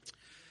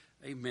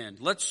Amen.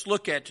 Let's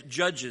look at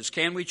Judges.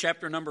 Can we?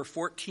 Chapter number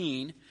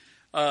 14.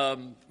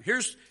 I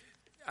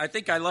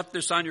think I left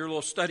this on your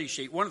little study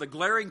sheet. One of the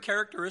glaring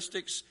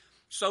characteristics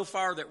so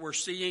far that we're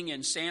seeing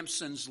in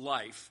Samson's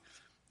life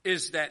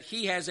is that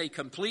he has a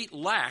complete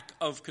lack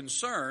of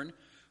concern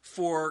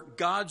for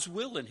God's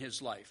will in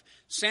his life.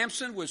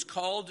 Samson was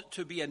called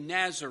to be a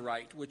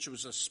Nazirite, which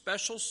was a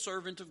special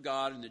servant of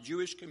God in the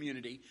Jewish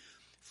community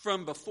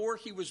from before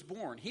he was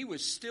born. He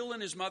was still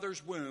in his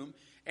mother's womb,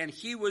 and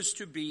he was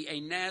to be a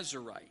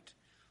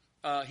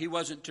Nazirite. He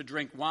wasn't to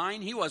drink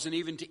wine. He wasn't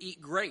even to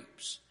eat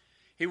grapes.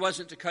 He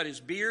wasn't to cut his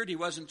beard. He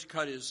wasn't to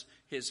cut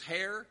his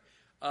hair.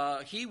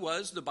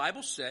 The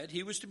Bible said,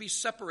 he was to be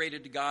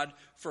separated to God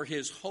for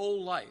his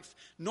whole life.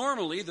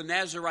 Normally, the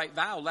Nazirite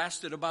vow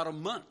lasted about a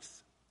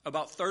month,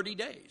 about 30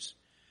 days.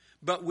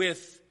 But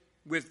with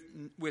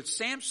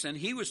Samson,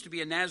 he was to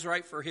be a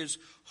Nazirite for his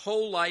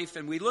whole life.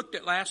 And we looked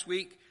at last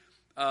week,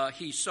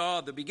 he saw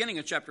the beginning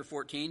of chapter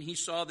 14, he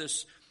saw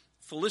this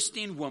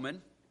Philistine woman.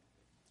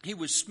 He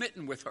was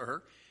smitten with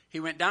her.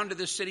 He went down to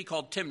this city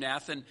called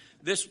Timnath, and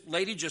this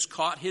lady just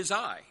caught his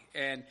eye.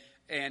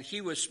 And he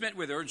was smitten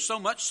with her, and so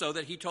much so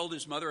that he told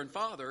his mother and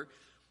father,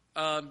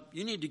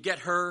 you need to get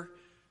her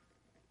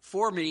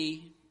for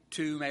me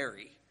to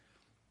marry.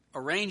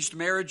 Arranged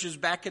marriages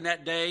back in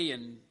that day,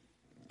 and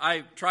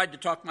I tried to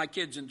talk my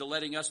kids into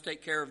letting us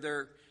take care of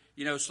their,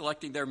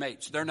 selecting their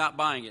mates. They're not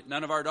buying it.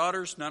 None of our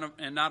daughters,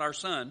 and not our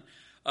son.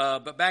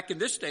 But back in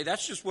this day,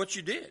 that's just what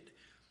you did.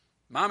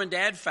 Mom and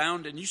Dad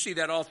found, and you see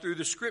that all through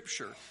the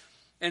Scripture.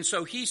 And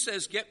so he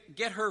says,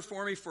 get her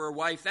for me for a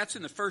wife. That's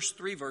in the first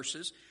 3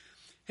 verses.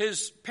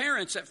 His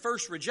parents at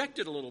first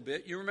rejected a little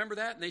bit. You remember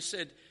that? And they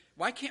said,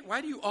 why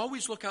do you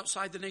always look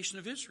outside the nation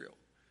of Israel?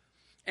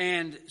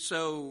 And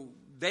so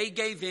they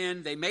gave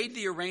in. They made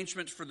the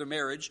arrangements for the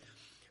marriage.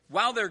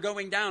 While they're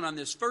going down on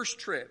this first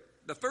trip,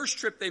 the first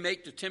trip they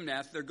make to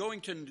Timnath, they're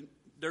going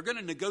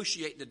to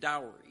negotiate the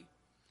dowry.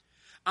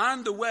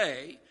 On the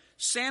way,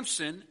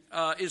 Samson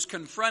is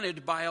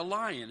confronted by a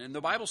lion. And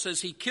the Bible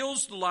says he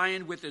kills the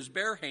lion with his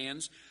bare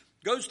hands,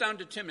 goes down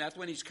to Timnath.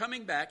 When he's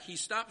coming back, he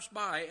stops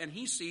by and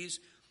he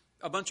sees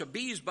a bunch of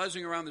bees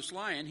buzzing around this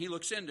lion. He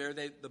looks in there.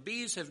 The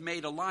bees have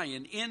made a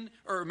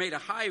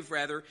hive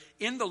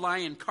in the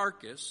lion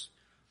carcass.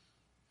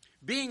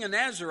 Being a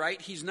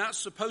Nazirite, he's not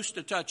supposed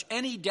to touch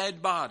any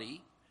dead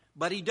body,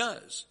 but he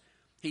does.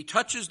 He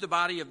touches the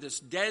body of this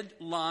dead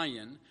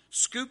lion,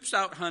 scoops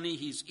out honey.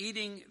 He's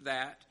eating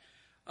that.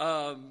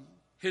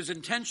 His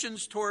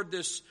intentions toward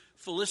this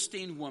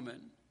Philistine woman,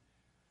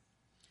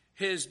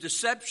 his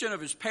deception of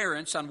his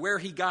parents on where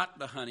he got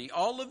the honey,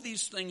 all of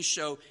these things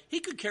show he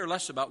could care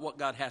less about what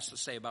God has to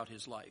say about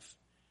his life.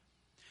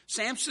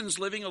 Samson's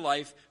living a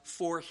life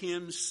for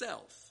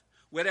himself.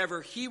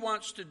 Whatever he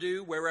wants to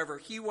do, wherever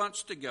he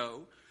wants to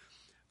go,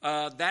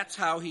 that's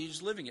how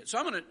he's living it.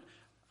 So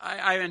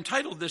I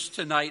entitled this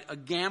tonight, A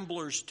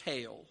Gambler's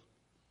Tale.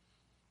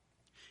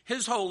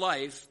 His whole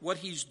life, what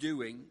he's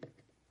doing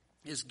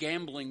is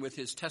gambling with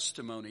his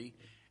testimony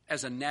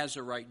as a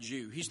Nazirite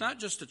Jew. He's not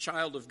just a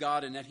child of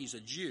God in that he's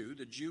a Jew.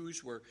 The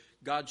Jews were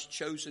God's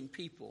chosen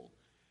people.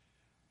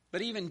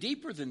 But even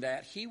deeper than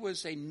that, he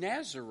was a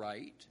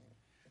Nazirite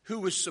who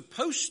was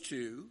supposed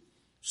to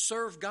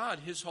serve God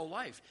his whole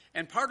life.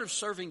 And part of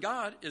serving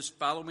God is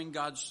following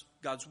God's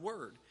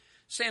word.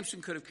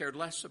 Samson could have cared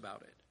less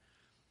about it.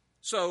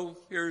 So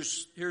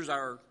here's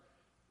our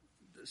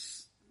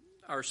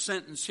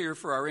sentence here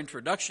for our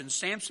introduction.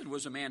 Samson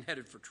was a man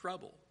headed for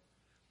trouble.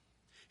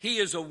 He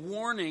is a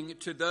warning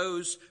to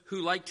those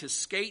who like to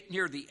skate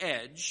near the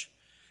edge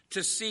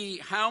to see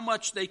how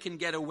much they can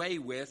get away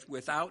with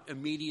without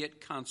immediate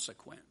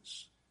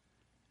consequence.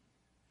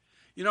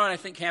 You know what I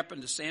think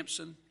happened to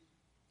Samson?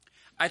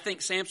 I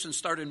think Samson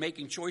started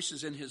making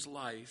choices in his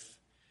life,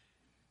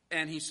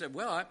 and he said,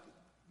 well,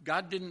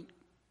 God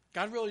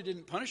really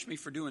didn't punish me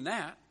for doing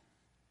that.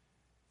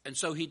 And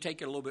so he'd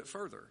take it a little bit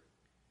further.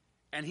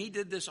 And he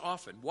did this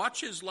often.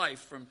 Watch his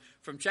life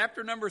from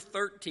chapter number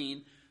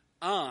 13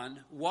 on.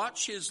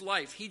 Watch his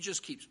life. He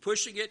just keeps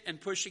pushing it and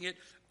pushing it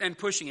and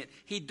pushing it.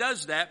 He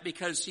does that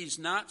because he's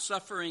not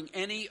suffering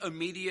any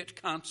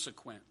immediate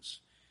consequence.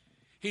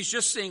 He's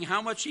just seeing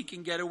how much he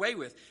can get away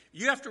with.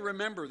 You have to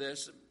remember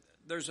this.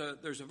 There's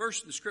a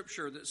verse in the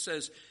Scripture that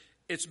says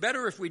it's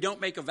better if we don't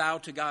make a vow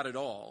to God at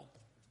all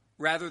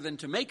rather than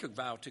to make a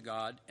vow to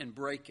God and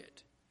break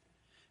it.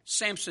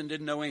 Samson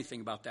didn't know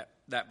anything about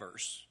that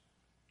verse.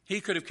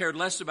 He could have cared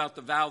less about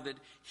the vow that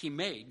he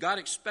made. God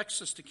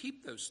expects us to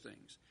keep those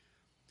things.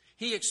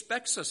 He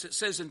expects us, it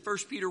says in 1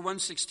 Peter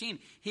 1:16,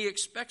 he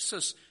expects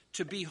us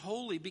to be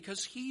holy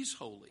because he's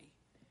holy.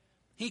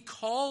 He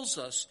calls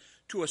us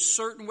to a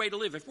certain way to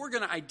live. If we're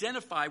going to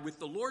identify with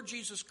the Lord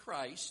Jesus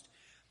Christ,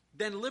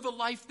 then live a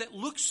life that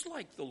looks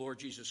like the Lord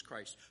Jesus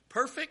Christ.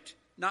 Perfect?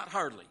 Not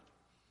hardly.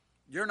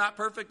 You're not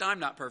perfect, I'm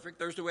not perfect.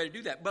 There's the way to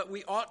do that. But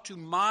we ought to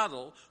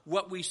model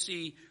what we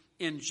see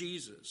in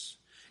Jesus.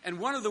 And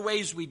one of the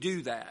ways we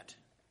do that,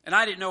 and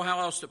I didn't know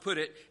how else to put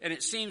it, and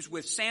it seems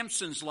with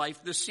Samson's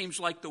life, this seems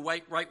like the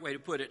right way to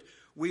put it,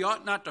 we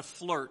ought not to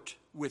flirt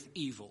with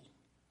evil.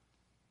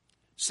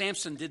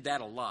 Samson did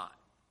that a lot.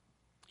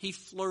 He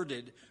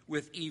flirted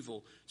with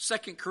evil.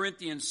 2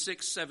 Corinthians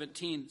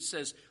 6:17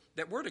 says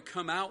that we're to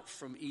come out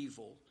from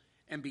evil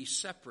and be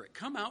separate.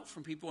 Come out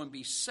from people and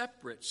be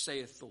separate,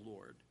 saith the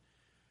Lord.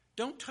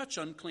 Don't touch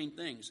unclean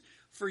things.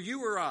 For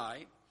you or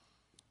I,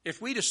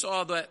 if we'd have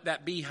saw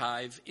that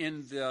beehive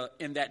in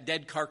that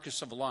dead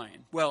carcass of a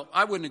lion, well,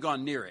 I wouldn't have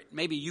gone near it.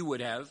 Maybe you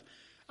would have.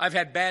 I've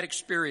had bad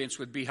experience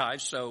with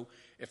beehives, so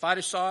if I'd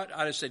have saw it,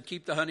 I'd have said,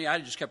 keep the honey.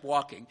 I'd have just kept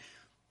walking.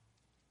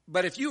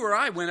 But if you or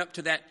I went up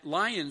to that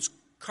lion's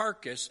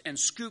carcass and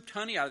scooped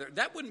honey out of there,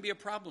 that wouldn't be a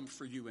problem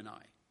for you and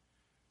I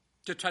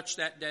to touch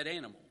that dead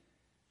animal.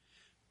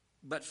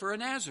 But for a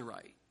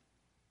Nazirite,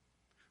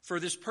 for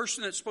this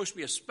person that's supposed to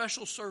be a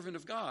special servant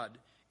of God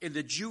in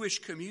the Jewish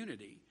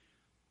community,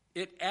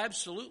 it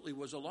absolutely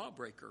was a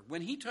lawbreaker.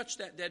 When he touched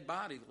that dead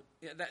body,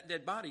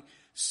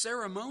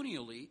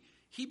 ceremonially,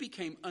 he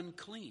became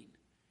unclean.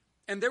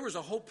 And there was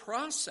a whole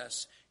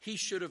process he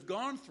should have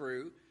gone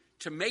through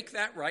to make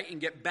that right and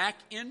get back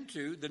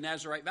into the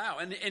Nazirite vow.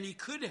 And he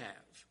could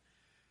have,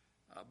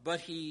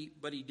 but he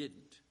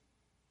didn't.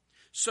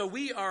 So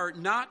we are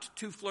not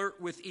to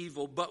flirt with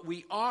evil, but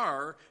we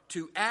are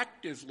to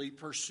actively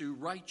pursue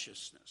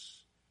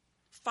righteousness.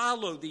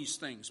 Follow these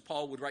things,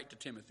 Paul would write to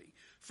Timothy.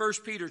 1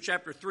 Peter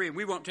chapter 3, and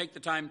we won't take the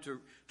time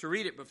to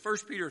read it, but 1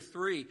 Peter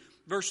 3,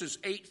 verses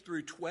 8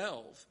 through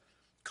 12,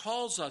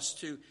 calls us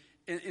to,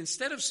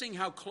 instead of seeing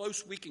how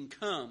close we can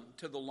come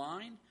to the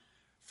line,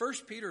 1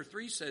 Peter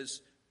 3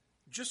 says,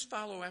 just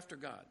follow after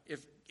God.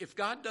 If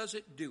God does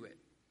it, do it.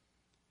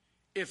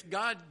 If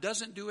God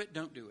doesn't do it,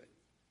 don't do it.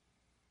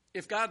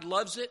 If God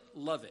loves it,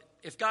 love it.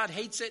 If God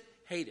hates it,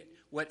 hate it.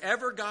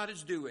 Whatever God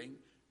is doing,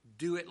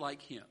 do it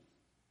like him.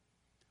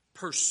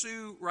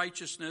 Pursue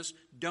righteousness.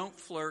 Don't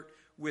flirt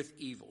with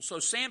evil. So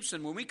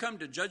Samson, when we come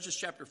to Judges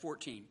chapter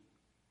 14,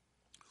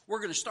 we're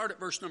going to start at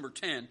verse number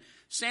 10.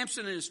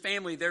 Samson and his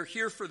family, they're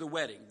here for the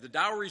wedding. The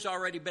dowry's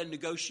already been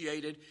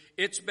negotiated.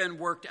 It's been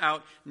worked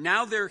out.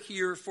 Now they're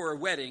here for a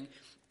wedding,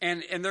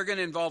 and they're going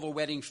to involve a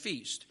wedding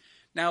feast.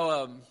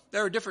 Now,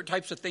 there are different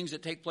types of things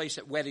that take place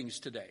at weddings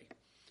today.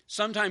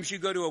 Sometimes you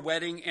go to a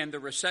wedding and the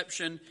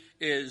reception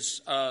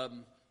is a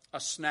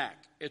snack.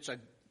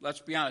 Let's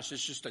be honest,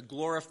 it's just a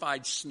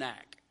glorified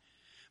snack.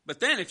 But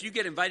then if you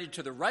get invited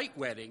to the right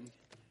wedding,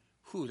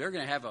 they're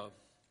going to have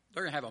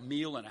a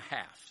meal and a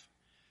half.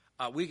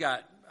 We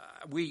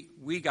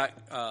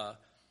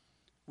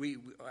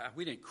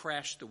didn't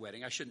crash the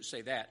wedding. I shouldn't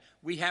say that.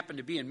 We happened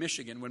to be in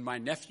Michigan when my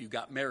nephew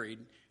got married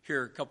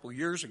here a couple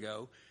years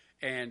ago,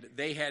 and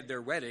they had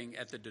their wedding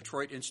at the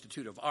Detroit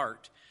Institute of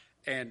Art.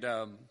 And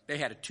they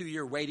had a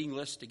 2-year waiting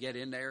list to get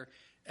in there.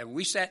 And when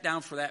we sat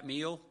down for that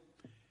meal,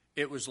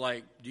 it was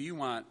like, do you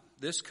want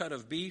this cut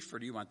of beef or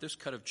do you want this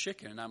cut of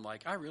chicken? And I'm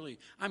like,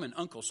 I'm an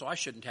uncle, so I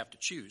shouldn't have to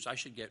choose. I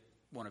should get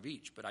one of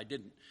each, but I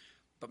didn't.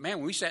 But man,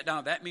 when we sat down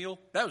at that meal,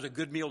 that was a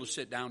good meal to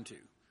sit down to.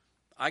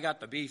 I got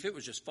the beef. It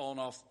was just falling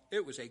off.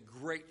 It was a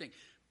great thing.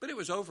 But it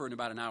was over in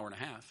about an hour and a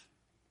half,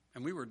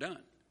 and we were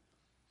done.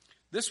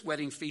 This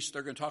wedding feast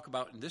they're going to talk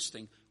about in this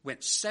thing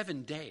went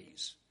 7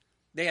 days.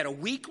 They had a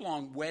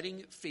week-long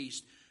wedding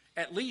feast.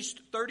 At least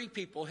 30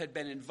 people had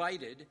been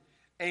invited,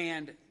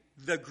 and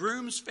the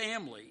groom's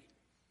family,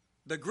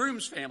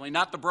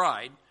 not the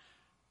bride,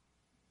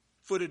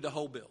 footed the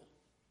whole bill.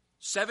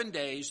 7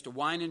 days to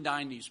wine and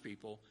dine these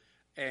people,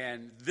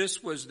 and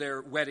this was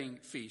their wedding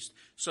feast.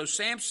 So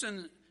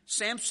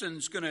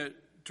Samson's going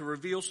to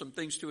reveal some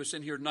things to us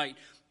in here tonight,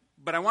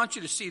 but I want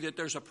you to see that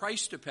there's a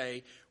price to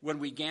pay when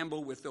we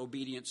gamble with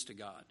obedience to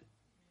God.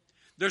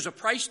 There's a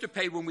price to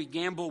pay when we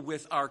gamble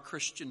with our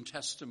Christian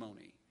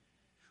testimony.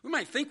 We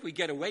might think we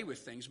get away with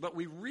things, but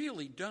we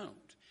really don't.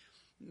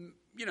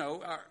 You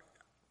know,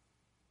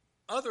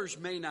 others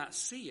may not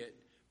see it,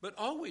 but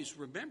always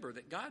remember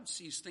that God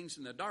sees things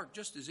in the dark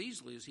just as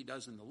easily as he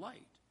does in the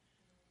light.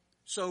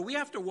 So we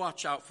have to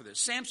watch out for this.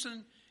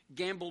 Samson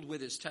gambled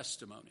with his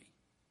testimony,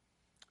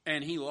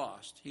 and he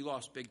lost. He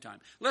lost big time.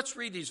 Let's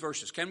read these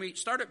verses. Can we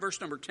start at verse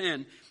number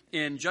 10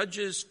 in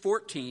Judges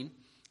 14?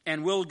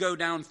 And we'll go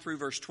down through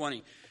verse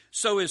 20.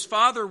 So his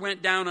father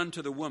went down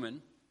unto the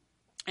woman,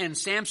 and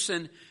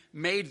Samson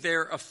made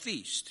there a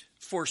feast,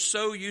 for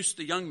so used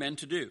the young men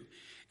to do.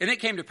 And it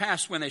came to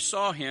pass when they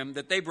saw him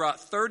that they brought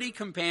 30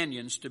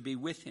 companions to be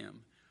with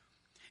him.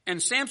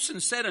 And Samson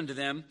said unto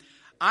them,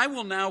 I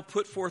will now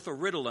put forth a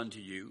riddle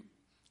unto you.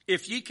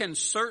 If ye can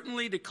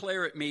certainly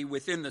declare it me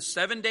within the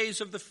 7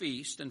 days of the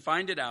feast and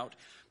find it out,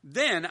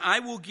 then I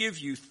will give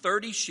you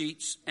 30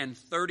 sheets and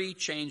 30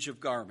 change of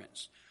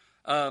garments.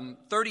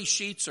 30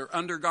 sheets are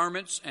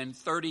undergarments and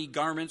 30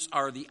 garments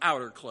are the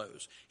outer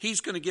clothes. He's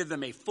going to give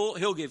them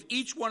he'll give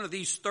each one of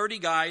these 30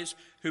 guys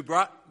who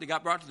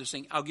got brought to this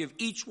thing, I'll give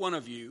each one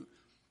of you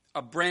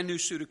a brand new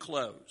suit of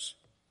clothes.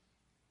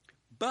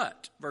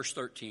 But, verse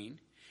 13,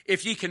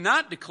 if ye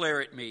cannot declare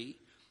it me,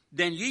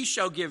 then ye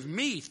shall give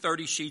me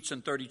 30 sheets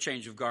and 30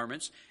 change of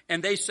garments.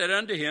 And they said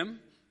unto him,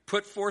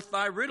 put forth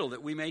thy riddle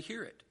that we may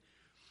hear it.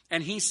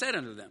 And he said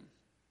unto them,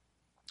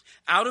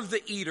 out of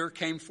the eater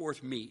came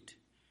forth meat,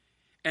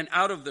 and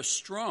out of the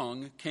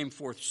strong came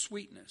forth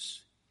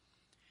sweetness.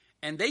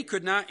 And they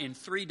could not in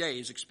 3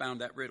 days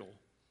expound that riddle.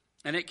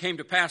 And it came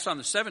to pass on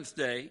the 7th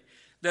day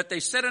that they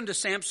said unto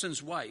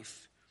Samson's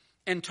wife,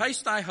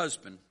 Entice thy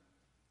husband,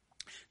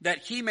 that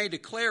he may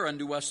declare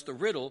unto us the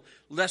riddle,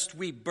 lest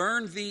we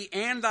burn thee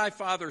and thy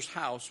father's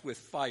house with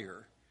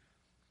fire.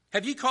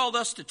 Have ye called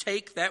us to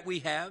take that we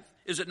have?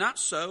 Is it not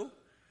so?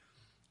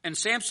 And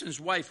Samson's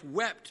wife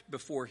wept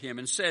before him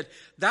and said,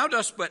 Thou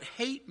dost but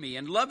hate me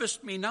and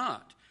lovest me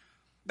not.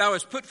 Thou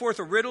hast put forth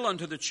a riddle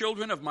unto the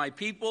children of my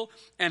people,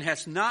 and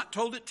hast not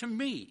told it to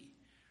me.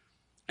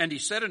 And he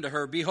said unto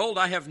her, Behold,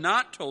 I have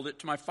not told it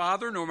to my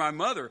father nor my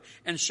mother,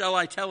 and shall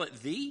I tell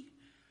it thee?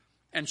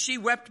 And she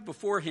wept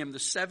before him the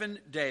 7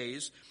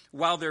 days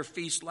while their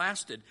feast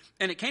lasted.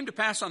 And it came to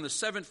pass on the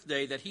 7th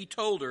day that he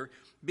told her,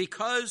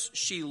 because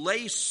she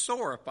lay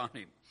sore upon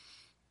him.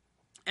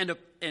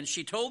 And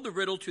she told the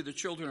riddle to the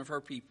children of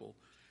her people.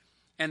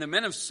 And the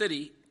men of the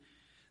city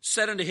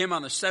said unto him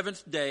on the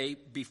 7th day,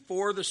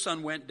 before the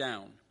sun went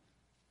down,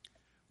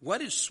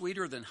 What is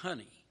sweeter than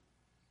honey?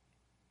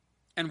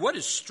 And what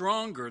is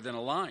stronger than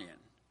a lion?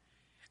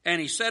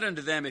 And he said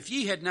unto them, If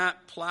ye had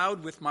not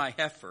plowed with my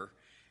heifer,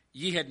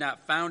 ye had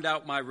not found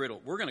out my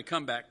riddle. We're going to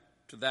come back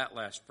to that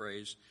last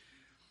phrase.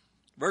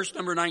 Verse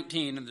number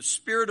 19, And the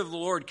Spirit of the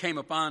Lord came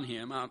upon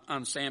him,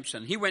 on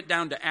Samson. He went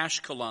down to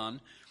Ashkelon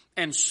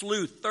and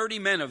slew 30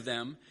 men of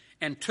them,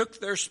 and took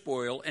their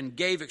spoil, and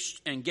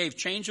gave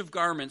change of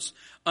garments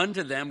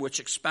unto them which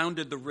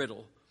expounded the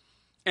riddle.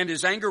 And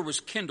his anger was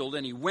kindled,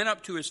 and he went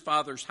up to his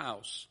father's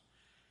house.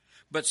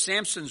 But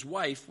Samson's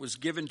wife was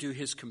given to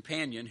his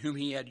companion, whom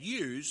he had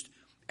used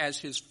as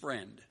his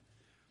friend.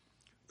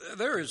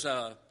 There's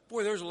a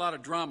lot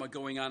of drama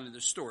going on in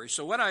this story.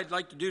 So what I'd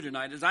like to do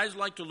tonight is I'd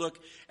like to look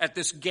at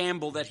this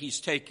gamble that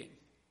he's taking.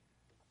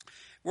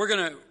 We're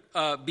going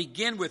to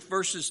begin with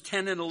verses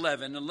 10 and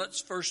 11, and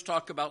let's first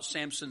talk about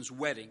Samson's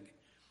wedding.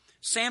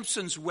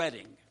 Samson's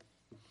wedding.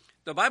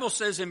 The Bible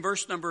says in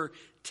verse number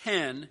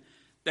 10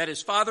 that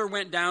his father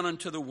went down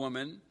unto the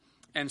woman,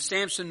 and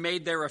Samson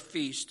made there a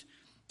feast.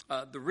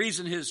 The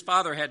reason his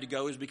father had to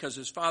go is because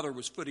his father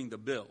was footing the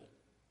bill.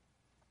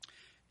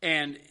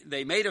 And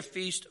they made a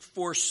feast,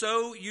 for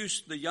so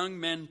used the young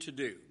men to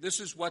do.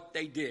 This is what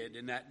they did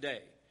in that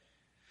day.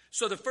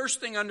 So the first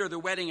thing under the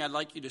wedding I'd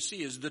like you to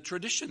see is the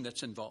tradition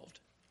that's involved.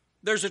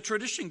 There's a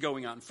tradition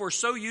going on. For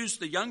so used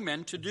the young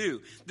men to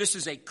do. This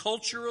is a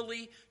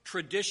culturally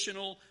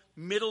traditional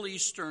Middle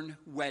Eastern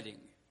wedding.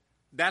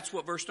 That's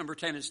what verse number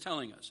 10 is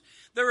telling us.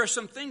 There are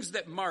some things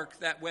that mark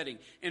that wedding.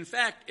 In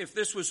fact, if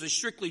this was a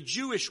strictly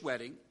Jewish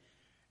wedding,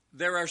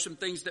 there are some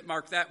things that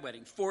mark that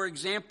wedding. For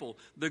example,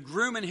 the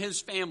groom and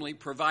his family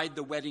provide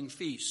the wedding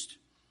feast.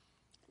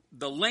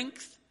 The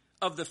length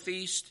of the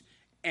feast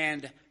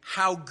and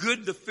how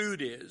good the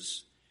food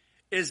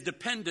is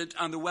dependent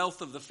on the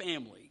wealth of the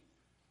family.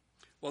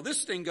 Well,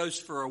 this thing goes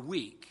for a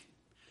week.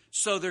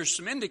 So there's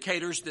some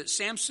indicators that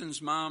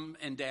Samson's mom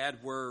and dad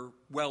were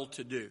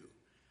well-to-do.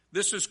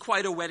 This was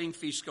quite a wedding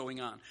feast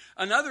going on.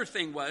 Another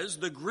thing was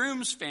the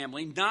groom's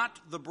family, not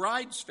the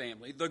bride's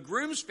family. The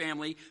groom's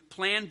family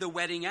planned the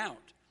wedding out.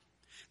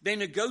 They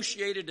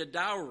negotiated a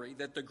dowry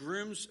that the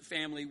groom's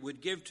family would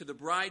give to the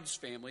bride's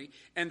family,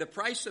 and the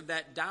price of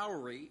that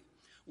dowry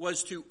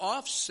was to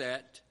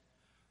offset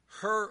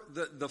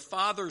the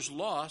father's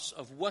loss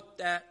of what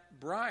that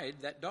bride,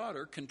 that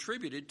daughter,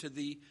 contributed to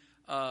the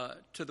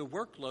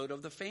workload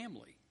of the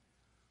family.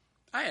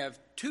 I have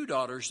 2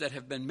 daughters that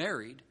have been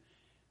married.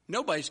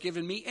 Nobody's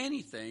given me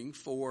anything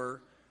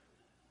for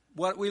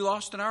what we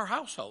lost in our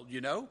household, you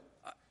know.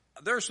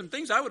 There are some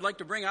things I would like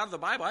to bring out of the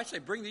Bible. I say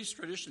bring these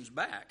traditions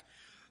back.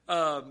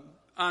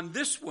 On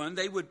this one,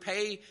 they would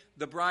pay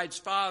the bride's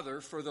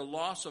father for the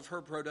loss of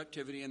her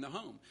productivity in the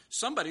home.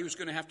 Somebody was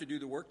going to have to do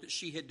the work that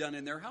she had done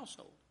in their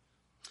household.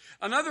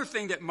 Another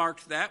thing that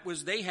marked that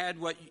was they had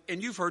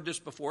and you've heard this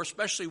before,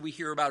 especially we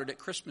hear about it at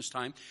Christmas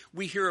time,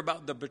 we hear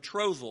about the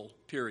betrothal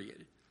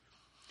period.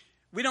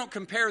 We don't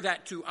compare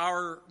that to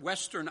our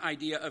Western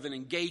idea of an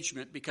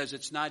engagement because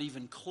it's not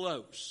even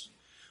close.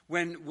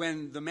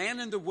 When the man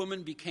and the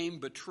woman became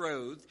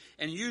betrothed,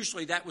 and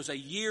usually that was a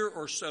year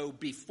or so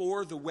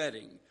before the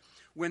wedding,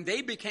 when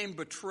they became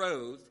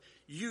betrothed,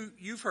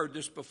 you've heard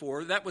this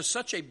before, that was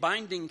such a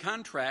binding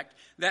contract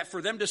that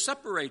for them to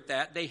separate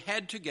that, they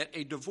had to get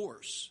a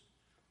divorce.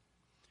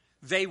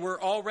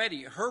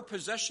 Her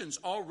possessions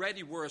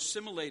already were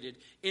assimilated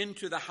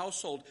into the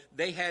household.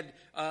 They had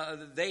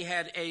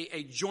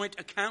a joint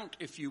account,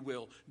 if you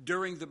will,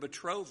 during the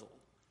betrothal.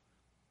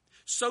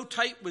 So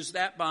tight was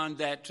that bond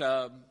that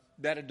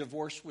a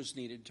divorce was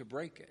needed to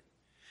break it.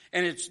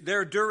 And it's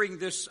there during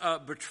this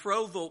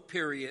betrothal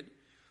period,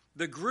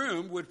 the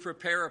groom would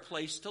prepare a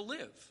place to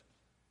live.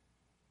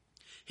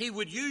 He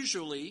would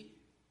usually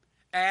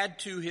add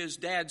to his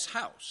dad's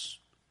house.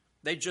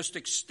 They'd just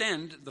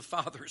extend the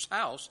father's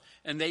house,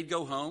 and they'd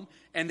go home,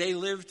 and they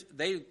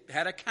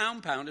had a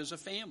compound as a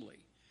family.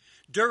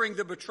 During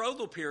the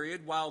betrothal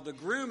period, while the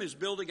groom is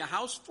building a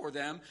house for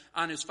them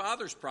on his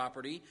father's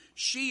property,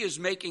 she is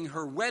making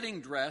her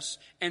wedding dress,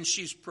 and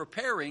she's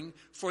preparing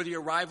for the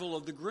arrival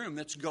of the groom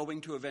that's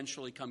going to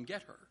eventually come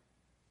get her.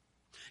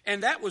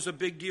 And that was a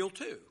big deal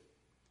too.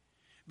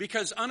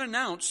 Because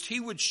unannounced, he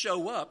would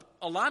show up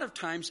a lot of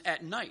times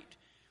at night.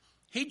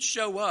 He'd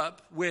show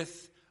up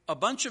with a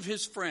bunch of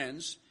his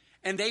friends,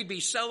 and they'd be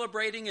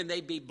celebrating and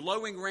they'd be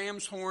blowing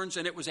ram's horns,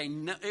 and it was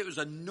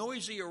a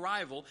noisy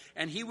arrival,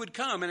 and he would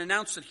come and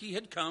announce that he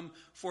had come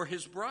for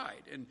his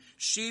bride. And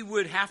she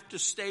would have to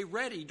stay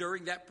ready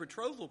during that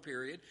betrothal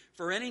period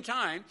for any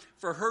time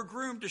for her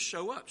groom to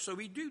show up. So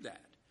he'd do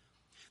that.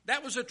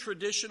 That was a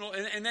traditional,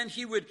 and then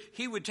he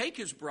would take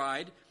his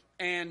bride,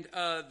 and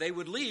they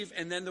would leave,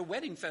 and then the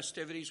wedding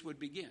festivities would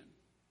begin.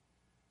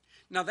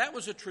 Now that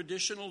was a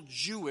traditional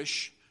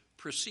Jewish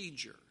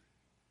procedure.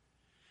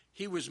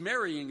 He was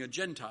marrying a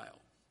Gentile,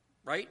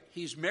 right?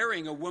 He's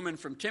marrying a woman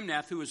from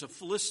Timnath who is a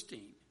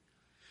Philistine.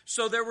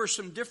 So there were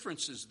some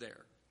differences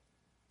there.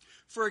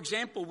 For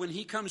example, when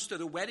he comes to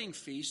the wedding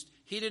feast,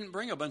 he didn't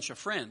bring a bunch of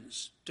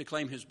friends to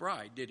claim his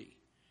bride, did he?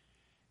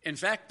 In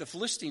fact, the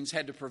Philistines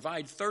had to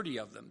provide 30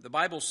 of them. The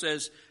Bible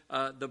says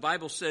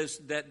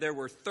that there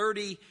were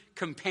 30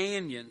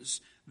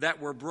 companions that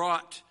were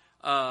brought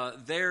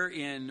there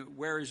in,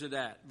 where is it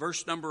at?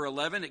 Verse number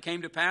 11, it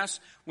came to pass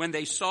when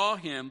they saw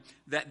him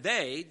that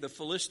they, the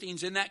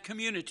Philistines in that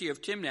community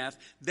of Timnath,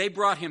 they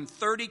brought him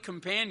 30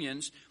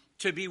 companions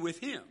to be with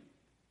him.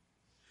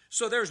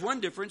 So there's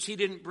one difference. He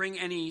didn't bring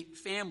any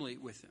family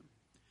with him.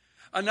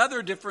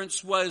 Another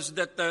difference was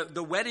that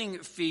the wedding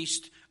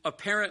feast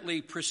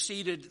apparently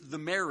preceded the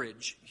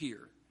marriage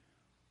here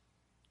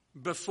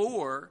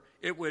before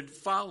it would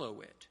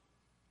follow it.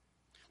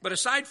 But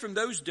aside from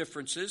those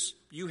differences,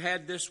 you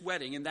had this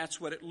wedding, and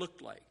that's what it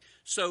looked like.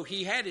 So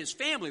he had his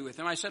family with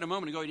him. I said a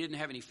moment ago he didn't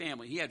have any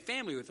family. He had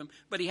family with him,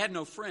 but he had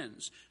no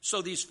friends.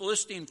 So these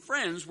Philistine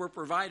friends were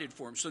provided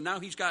for him. So now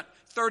he's got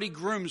 30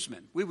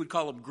 groomsmen. We would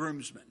call them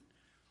groomsmen.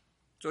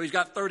 So he's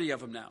got 30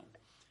 of them now.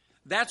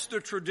 That's the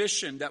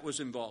tradition that was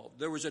involved.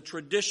 There was a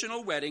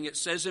traditional wedding. It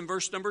says in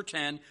verse number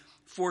 10,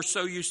 for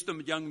so used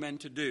the young men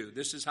to do.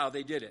 This is how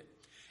they did it.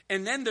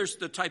 And then there's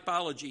the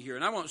typology here.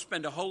 And I won't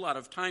spend a whole lot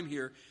of time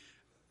here.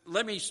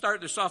 Let me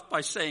start this off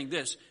by saying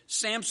this.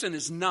 Samson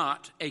is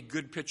not a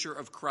good picture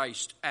of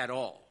Christ at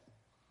all.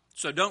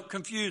 So don't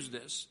confuse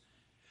this.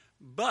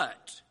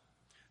 But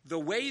the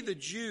way the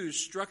Jews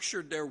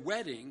structured their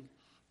wedding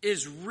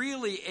is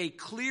really a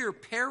clear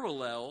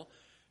parallel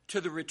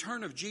to the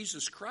return of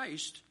Jesus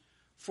Christ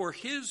for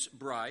his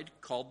bride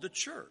called the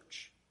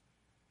church.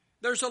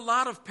 There's a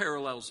lot of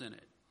parallels in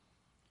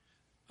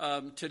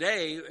it.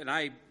 Today,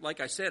 and like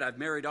I said, I've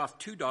married off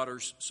 2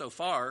 daughters so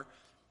far.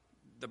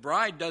 The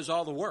bride does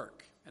all the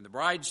work, and the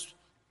bride's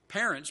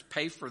parents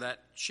pay for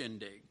that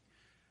shindig.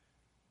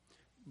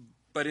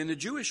 But in the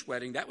Jewish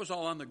wedding, that was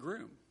all on the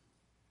groom.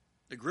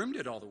 The groom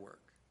did all the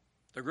work.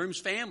 The groom's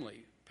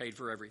family paid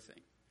for everything.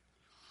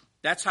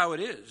 That's how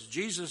it is.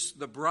 Jesus,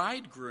 the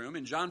bridegroom,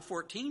 in John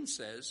 14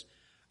 says,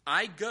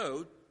 I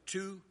go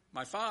to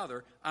my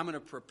Father. I'm going to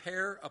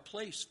prepare a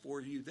place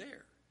for you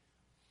there.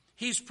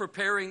 He's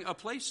preparing a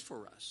place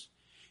for us.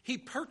 He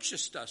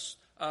purchased us.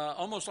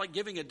 Almost like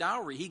giving a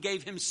dowry. He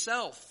gave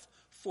himself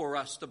for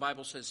us, the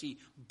Bible says. He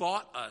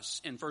bought us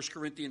in 1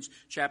 Corinthians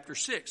chapter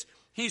 6.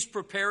 He's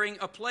preparing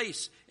a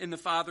place in the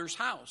Father's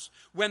house.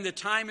 When the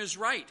time is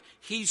right,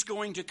 he's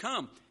going to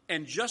come.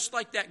 And just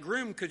like that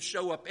groom could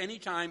show up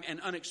anytime and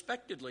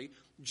unexpectedly,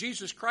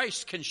 Jesus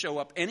Christ can show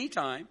up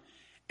anytime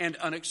and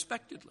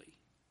unexpectedly.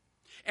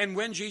 And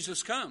when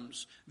Jesus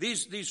comes,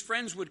 these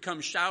friends would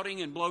come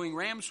shouting and blowing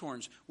ram's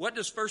horns. What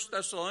does 1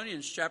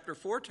 Thessalonians chapter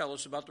 4 tell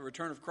us about the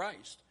return of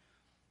Christ?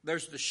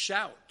 There's the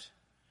shout.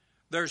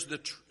 There's the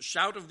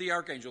shout of the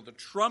archangel, the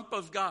trump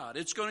of God.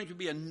 It's going to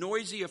be a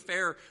noisy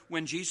affair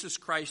when Jesus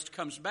Christ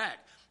comes back.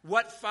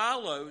 What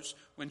follows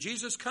when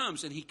Jesus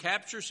comes and he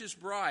captures his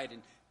bride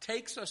and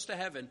takes us to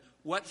heaven,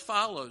 what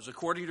follows?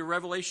 According to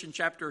Revelation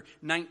chapter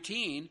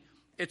 19,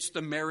 it's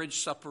the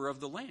marriage supper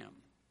of the Lamb.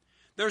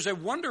 There's a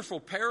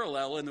wonderful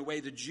parallel in the way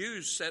the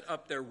Jews set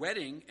up their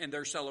wedding and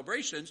their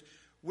celebrations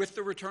with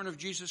the return of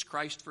Jesus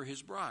Christ for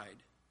his bride.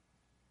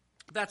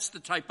 That's the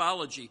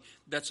typology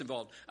that's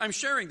involved. I'm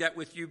sharing that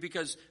with you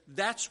because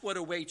that's what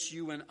awaits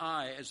you and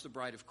I as the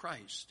bride of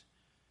Christ.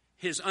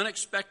 His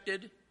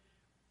unexpected,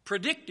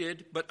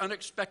 predicted, but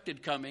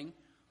unexpected coming.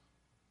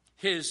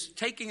 His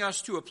taking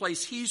us to a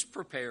place he's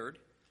prepared.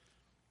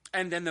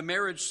 And then the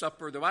marriage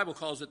supper, the Bible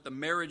calls it the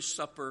marriage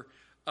supper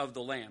of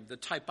the Lamb, the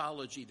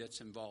typology that's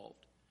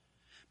involved.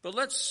 But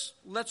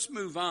let's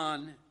move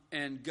on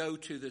and go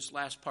to this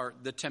last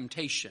part, the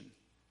temptation.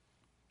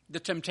 The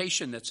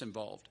temptation that's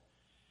involved.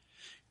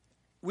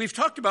 We've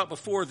talked about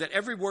before that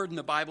every word in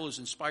the Bible is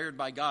inspired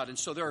by God, and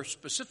so there are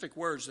specific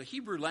words. The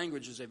Hebrew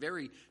language is a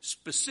very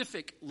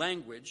specific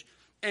language,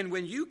 and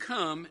when you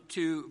come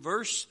to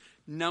verse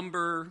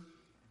number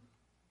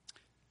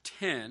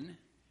 10,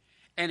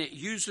 and it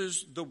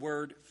uses the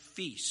word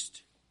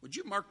feast. Would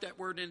you mark that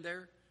word in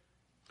there?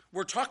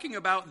 We're talking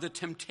about the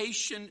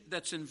temptation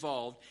that's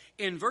involved.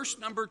 In verse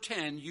number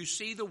 10, you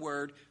see the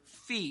word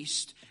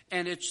feast,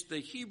 and it's the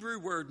Hebrew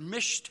word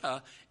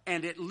mishta,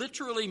 and it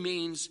literally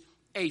means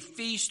a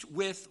feast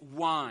with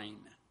wine.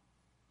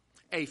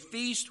 a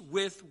feast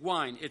with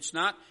wine.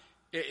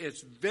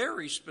 It's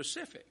very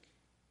specific.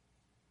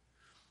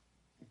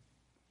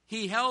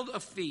 He held a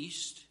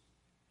feast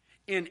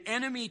in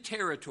enemy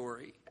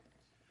territory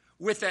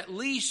with at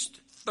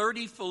least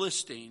 30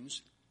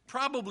 Philistines,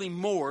 probably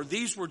more.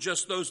 These were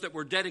just those that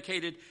were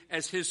dedicated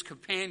as his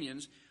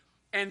companions.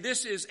 And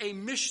this is a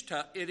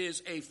mishta. It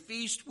is a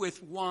feast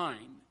with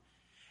wine.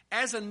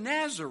 As a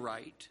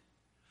Nazirite,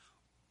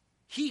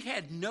 he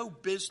had no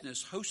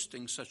business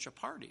hosting such a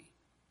party.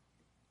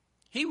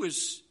 He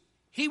was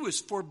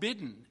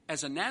forbidden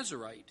as a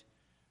Nazirite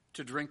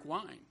to drink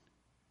wine.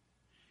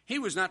 He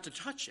was not to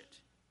touch it.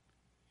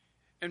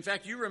 In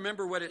fact, you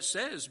remember what it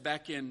says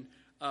back in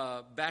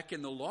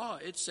the law.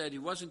 It said he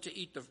wasn't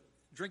to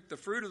drink the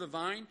fruit of the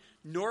vine,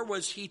 nor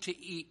was he to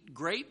eat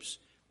grapes.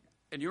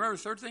 And you remember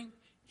the third thing?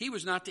 He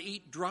was not to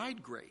eat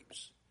dried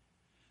grapes.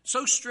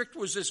 So strict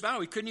was this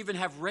vow, he couldn't even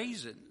have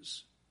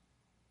raisins.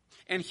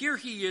 And here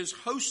he is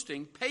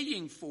hosting,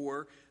 paying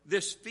for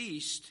this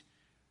feast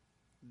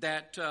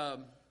that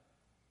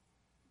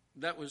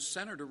was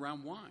centered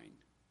around wine.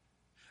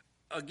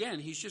 Again,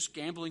 he's just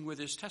gambling with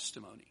his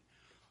testimony.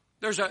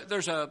 There's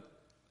a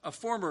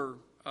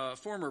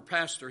former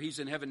pastor. He's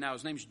in heaven now.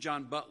 His name's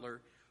John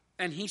Butler,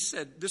 and he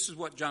said, this is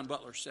what John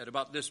Butler said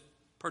about this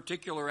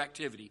particular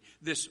activity,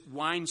 this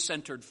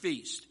wine-centered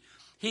feast.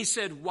 He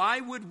said, "Why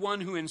would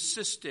one who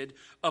insisted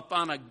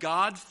upon a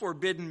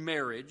God-forbidden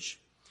marriage,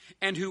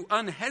 and who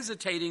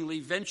unhesitatingly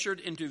ventured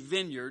into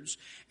vineyards,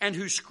 and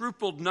who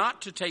scrupled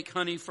not to take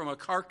honey from a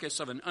carcass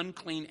of an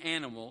unclean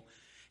animal,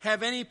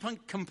 have any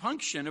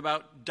compunction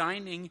about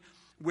dining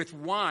with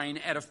wine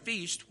at a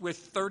feast with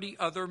 30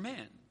 other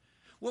men?"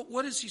 Well,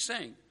 what is he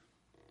saying?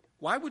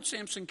 Why would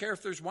Samson care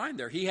if there's wine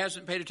there? He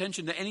hasn't paid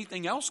attention to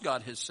anything else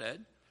God has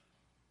said.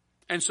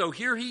 And so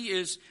here he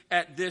is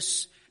at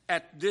this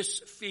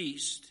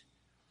feast,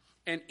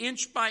 and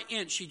inch by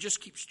inch he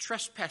just keeps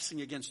trespassing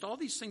against all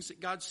these things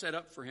that God set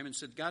up for him, and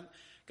said, God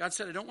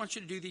said, "I don't want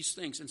you to do these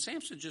things." And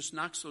Samson just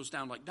knocks those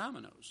down like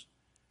dominoes.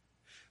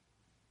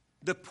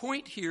 The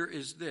point here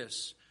is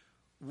this: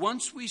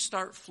 once we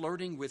start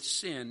flirting with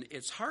sin,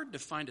 it's hard to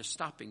find a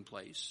stopping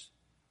place.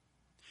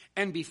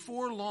 And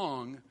before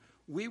long,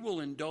 we will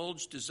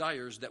indulge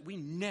desires that we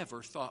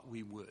never thought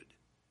we would.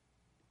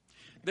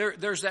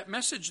 There's that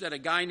message that a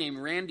guy named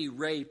Randy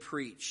Ray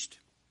preached.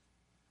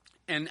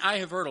 And I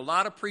have heard a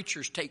lot of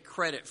preachers take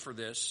credit for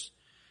this.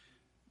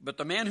 But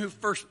the man who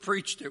first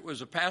preached it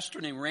was a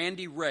pastor named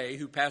Randy Ray,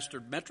 who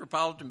pastored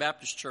Metropolitan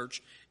Baptist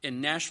Church in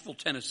Nashville,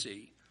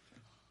 Tennessee.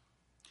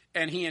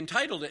 And he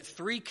entitled it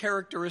 3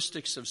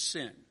 Characteristics of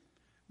Sin.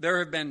 There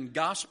have been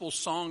gospel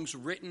songs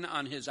written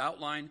on his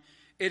outline.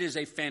 It is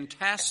a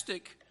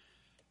fantastic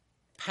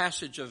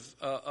passage of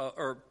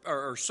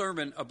or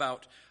sermon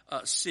about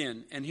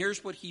sin. And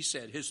here's what he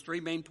said, his 3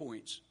 main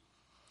points.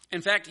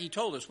 In fact, he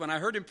told us, when I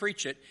heard him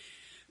preach it,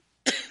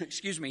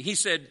 he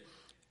said,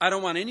 "I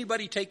don't want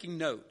anybody taking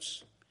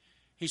notes."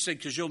 He said,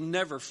 "because you'll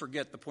never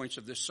forget the points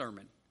of this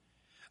sermon."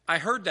 I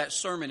heard that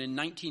sermon in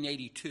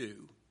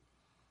 1982,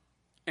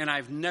 and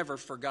I've never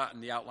forgotten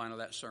the outline of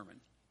that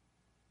sermon.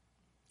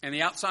 And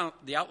the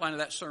outline of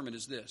that sermon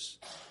is this: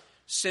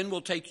 sin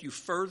will take you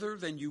further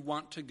than you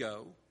want to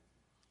go.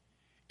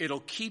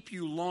 It'll keep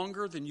you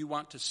longer than you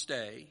want to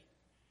stay.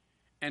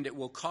 And it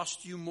will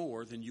cost you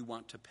more than you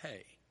want to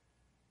pay.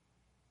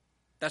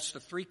 That's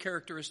the 3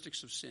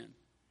 characteristics of sin.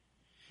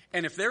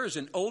 And if there is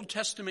an Old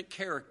Testament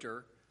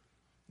character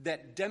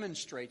that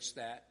demonstrates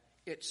that,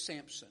 it's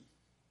Samson.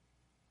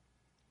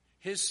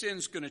 His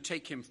sin's going to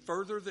take him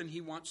further than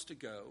he wants to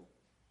go.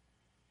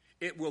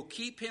 It will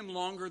keep him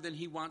longer than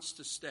he wants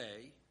to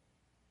stay.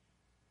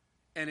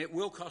 And it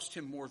will cost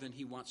him more than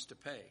he wants to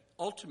pay.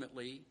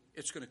 Ultimately,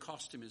 it's going to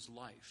cost him his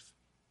life.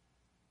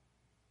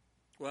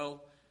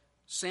 Well,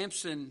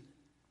 Samson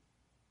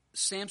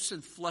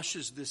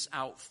flushes this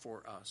out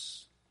for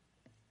us.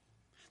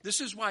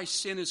 This is why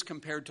sin is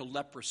compared to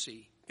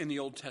leprosy in the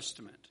Old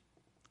Testament.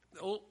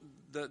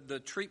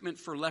 The treatment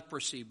for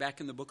leprosy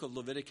back in the book of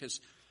Leviticus,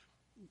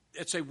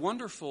 it's a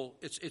wonderful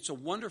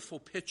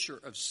picture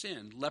of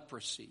sin.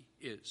 Leprosy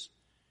is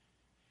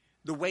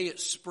the way it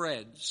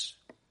spreads,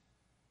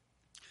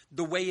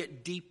 the way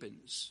it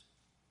deepens,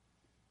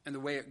 and the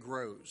way it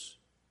grows.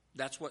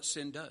 That's what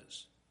sin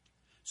does.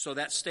 So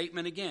that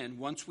statement again,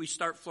 once we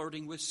start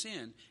flirting with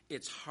sin,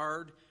 it's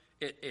hard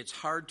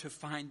to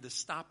find the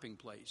stopping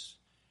place.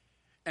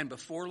 And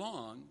before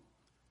long,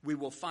 we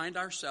will find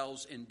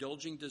ourselves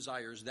indulging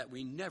desires that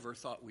we never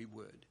thought we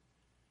would.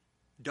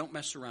 Don't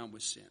mess around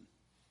with sin.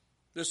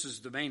 This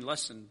is the main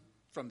lesson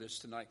from this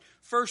tonight.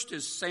 First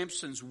is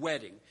Samson's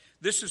wedding.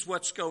 This is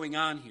what's going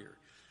on here.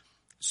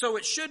 So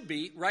it should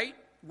be, right?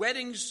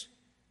 Weddings,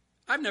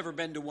 I've never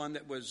been to one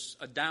that was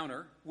a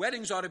downer.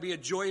 Weddings ought to be a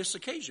joyous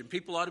occasion.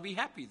 People ought to be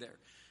happy there.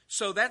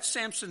 So that's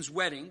Samson's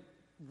wedding.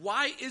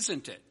 Why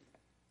isn't it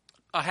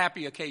a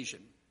happy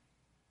occasion?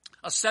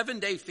 A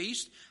 7-day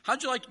feast?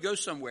 How'd you like to go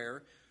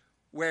somewhere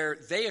where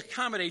they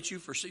accommodate you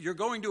you're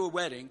going to a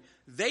wedding,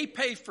 they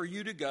pay for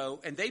you to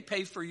go, and they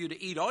pay for you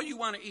to eat all you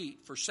want to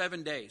eat for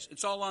 7 days.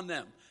 It's all on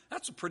them.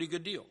 That's a pretty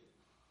good deal.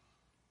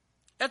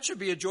 That should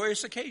be a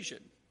joyous occasion.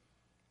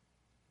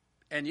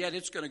 And yet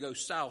it's going to go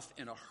south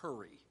in a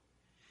hurry.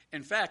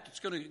 In fact,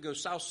 it's going to go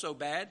south so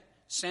bad,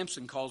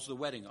 Samson calls the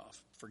wedding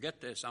off. Forget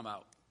this, I'm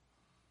out.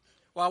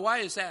 Well, why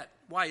is that?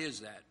 Why is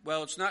that?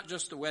 Well, it's not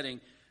just the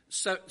wedding.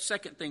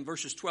 Second thing,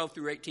 verses 12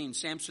 through 18,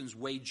 Samson's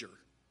wager.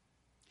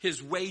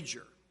 His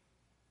wager.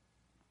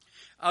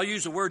 I'll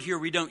use a word here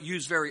we don't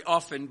use very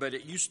often, but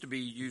it used to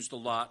be used a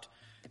lot.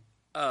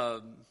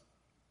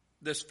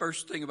 This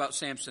first thing about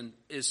Samson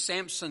is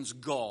Samson's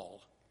gall.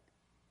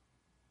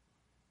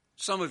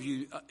 Some of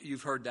you,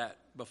 you've heard that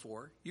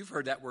before. You've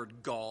heard that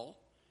word gall.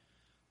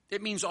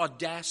 It means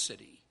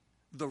audacity,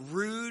 the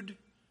rude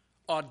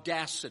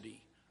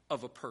audacity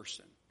of a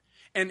person,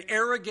 an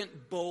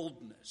arrogant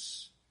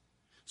boldness.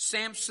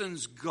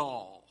 Samson's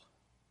gall.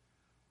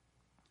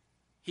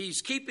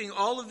 He's keeping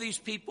all of these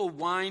people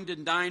wined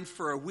and dined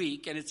for a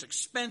week, and it's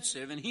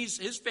expensive, and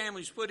his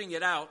family's putting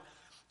it out.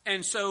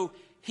 And so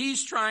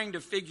he's trying to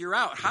figure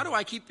out, how do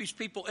I keep these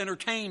people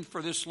entertained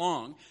for this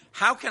long?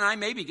 How can I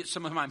maybe get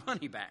some of my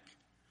money back?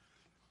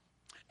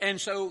 And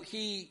so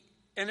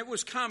and it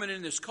was common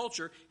in this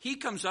culture, he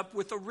comes up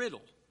with a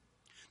riddle.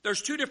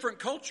 There's two different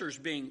cultures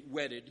being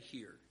wedded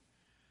here.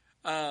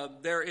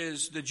 There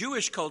is the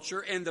Jewish culture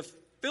and the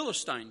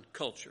Philistine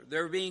culture.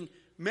 They're being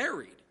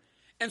married.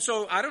 And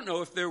so I don't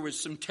know if there was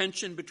some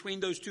tension between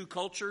those two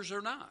cultures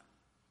or not.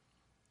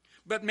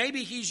 But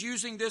maybe he's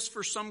using this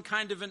for some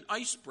kind of an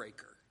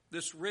icebreaker,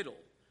 this riddle.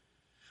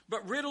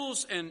 But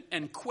riddles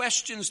and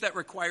questions that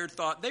required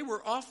thought, they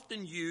were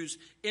often used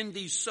in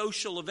these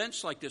social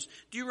events like this.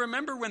 Do you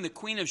remember when the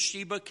Queen of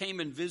Sheba came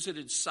and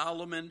visited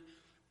Solomon?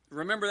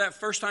 Remember that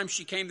first time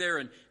she came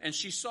there and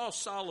she saw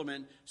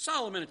Solomon.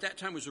 Solomon at that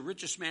time was the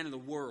richest man in the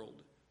world.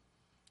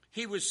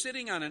 He was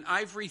sitting on an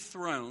ivory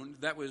throne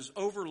that was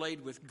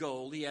overlaid with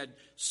gold. He had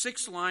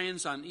 6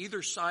 lions on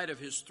either side of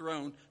his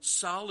throne,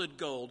 solid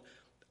gold.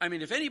 I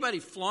mean, if anybody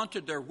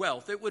flaunted their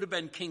wealth, it would have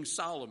been King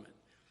Solomon.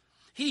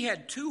 He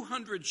had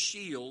 200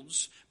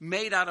 shields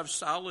made out of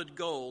solid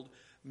gold,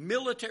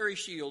 military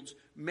shields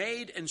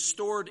made and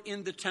stored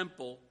in the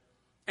temple,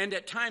 and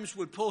at times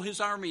would pull his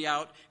army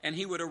out and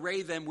he would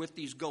array them with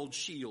these gold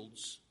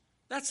shields.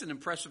 That's an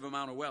impressive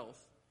amount of wealth.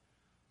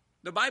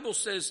 The Bible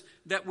says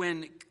that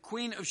when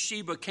Queen of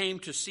Sheba came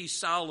to see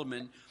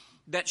Solomon,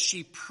 that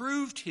she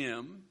proved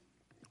him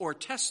or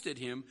tested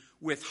him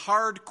with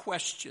hard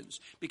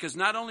questions. Because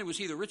not only was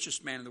he the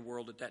richest man in the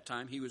world at that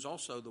time, he was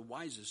also the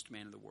wisest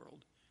man in the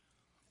world.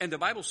 And the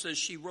Bible says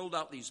she rolled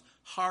out these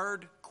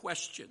hard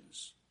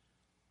questions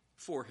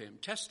for him,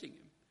 testing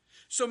him.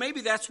 So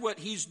maybe that's what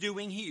he's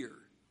doing here.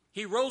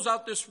 He rolls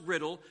out this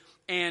riddle,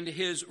 and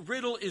his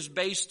riddle is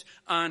based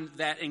on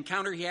that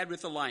encounter he had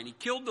with the lion. He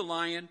killed the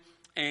lion,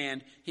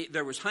 and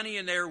there was honey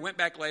in there, went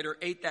back later,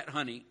 ate that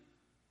honey.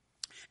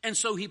 And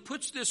so he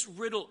puts this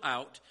riddle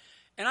out,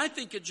 and I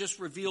think it just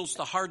reveals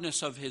the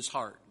hardness of his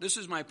heart. This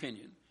is my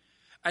opinion.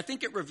 I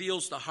think it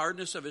reveals the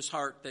hardness of his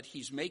heart that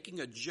he's making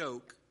a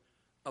joke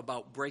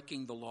about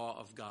breaking the law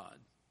of God.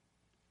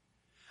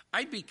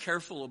 I'd be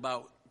careful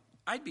about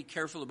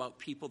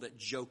people that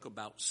joke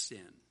about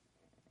sin.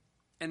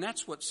 And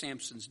that's what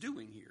Samson's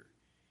doing here.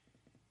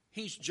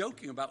 He's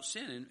joking about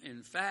sin.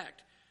 In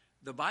fact,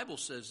 the Bible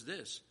says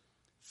this: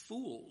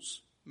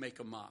 fools make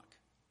a mock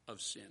of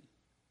sin.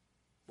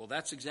 Well,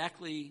 that's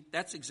exactly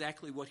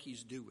what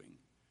he's doing.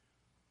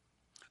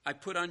 I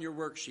put on your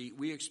worksheet,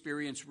 we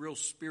experience real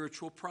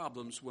spiritual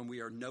problems when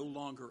we are no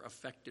longer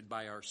affected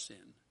by our sin.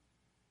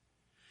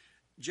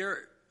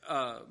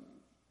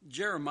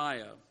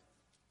 Jeremiah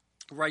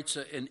writes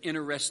an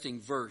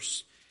interesting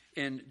verse.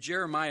 In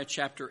Jeremiah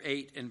chapter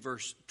 8 and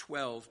verse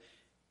 12,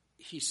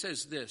 he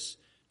says this,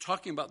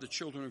 talking about the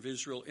children of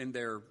Israel in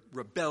their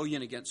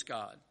rebellion against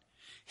God.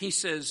 He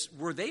says,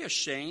 were they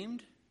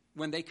ashamed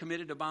when they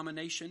committed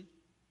abomination?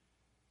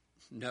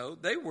 No,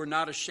 they were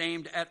not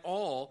ashamed at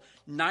all,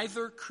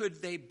 neither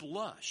could they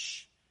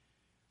blush.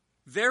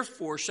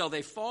 Therefore shall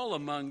they fall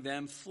among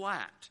them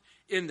flat.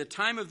 In the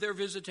time of their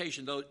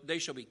visitation, though they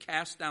shall be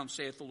cast down,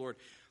 saith the Lord.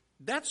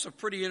 That's a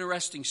pretty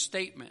interesting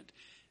statement.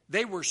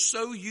 They were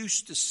so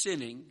used to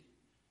sinning,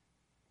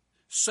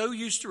 so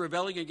used to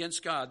rebelling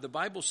against God, the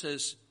Bible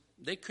says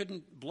they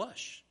couldn't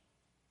blush.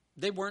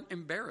 They weren't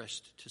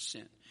embarrassed to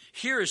sin.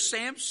 Here's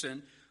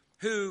Samson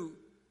who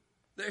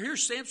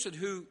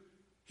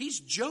he's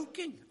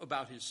joking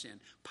about his sin,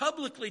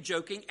 publicly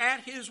joking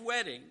at his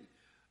wedding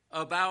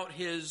about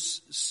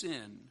his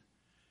sin.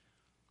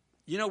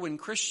 You know, when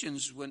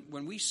Christians,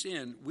 when we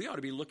sin, we ought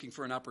to be looking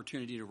for an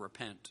opportunity to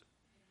repent.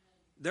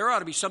 There ought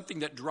to be something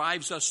that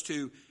drives us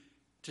to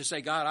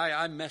say, God,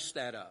 I messed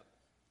that up.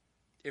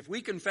 If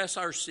we confess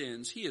our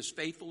sins, he is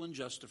faithful and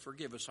just to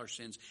forgive us our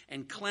sins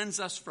and cleanse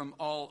us from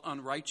all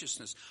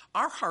unrighteousness.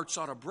 Our hearts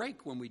ought to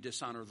break when we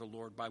dishonor the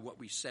Lord by what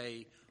we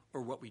say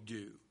or what we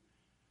do.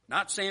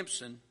 Not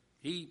Samson.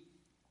 He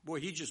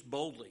just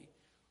boldly.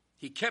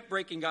 He kept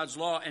breaking God's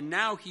law, and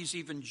now he's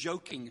even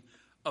joking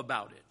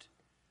about it.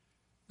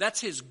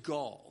 That's his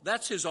gall.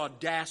 That's his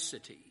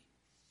audacity.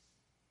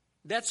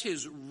 That's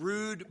his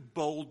rude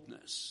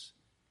boldness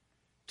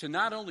to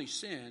not only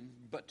sin,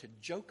 but to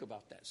joke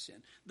about that sin.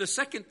 The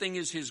second thing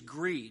is his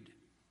greed.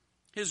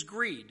 His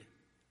greed.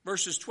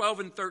 Verses 12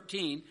 and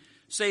 13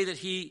 say that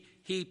he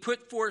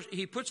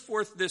puts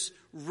forth this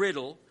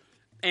riddle,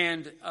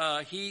 and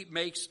he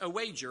makes a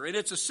wager. And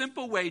it's a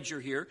simple wager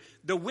here.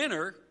 The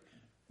winner,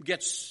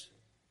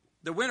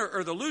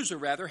 or the loser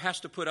rather,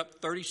 has to put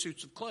up 30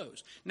 suits of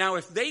clothes. Now,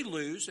 if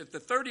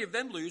the 30 of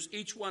them lose,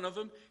 each one of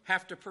them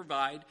have to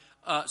provide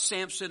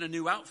Samson a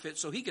new outfit,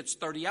 so he gets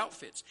 30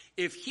 outfits.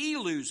 If he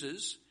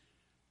loses,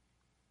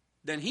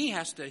 then he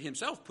has to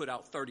himself put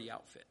out 30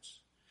 outfits.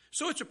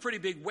 So it's a pretty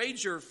big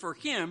wager for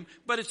him,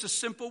 but it's a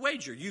simple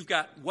wager. You've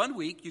got 1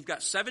 week, you've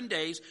got 7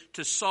 days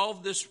to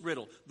solve this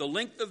riddle, the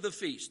length of the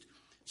feast.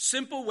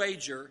 Simple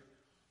wager,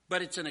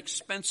 but it's an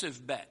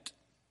expensive bet.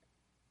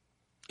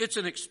 It's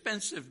an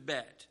expensive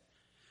bet.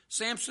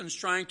 Samson's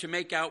trying to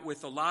make out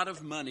with a lot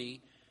of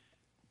money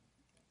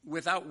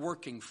without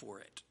working for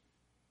it.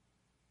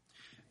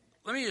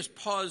 Let me just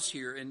pause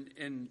here,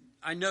 and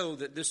I know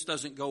that this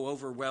doesn't go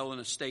over well in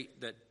a state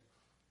that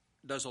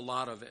does a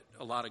lot of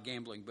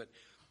gambling, but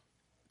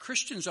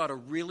Christians ought to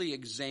really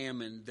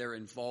examine their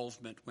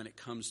involvement when it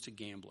comes to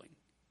gambling.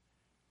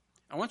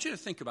 I want you to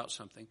think about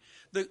something.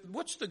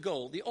 What's the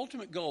goal, the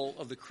ultimate goal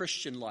of the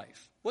Christian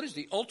life? What is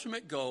the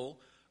ultimate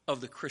goal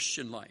of the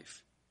Christian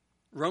life?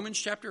 Romans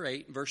chapter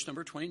 8, verse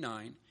number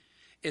 29,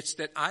 it's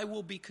that I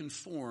will be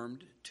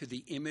conformed to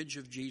the image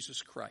of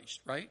Jesus Christ,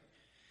 right?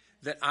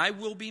 That I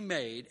will be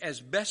made as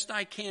best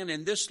I can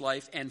in this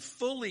life and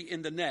fully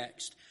in the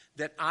next,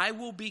 that I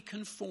will be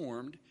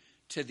conformed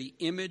to the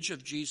image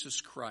of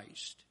Jesus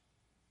Christ.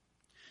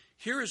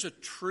 Here is a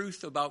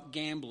truth about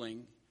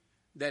gambling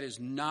that is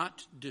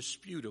not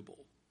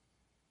disputable.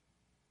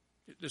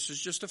 This is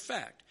just a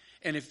fact.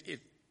 And if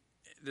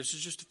this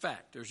is just a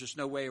fact, there's just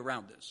no way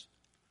around this.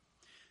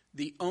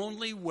 The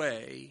only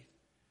way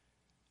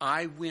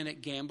I win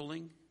at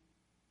gambling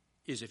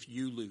is if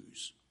you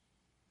lose.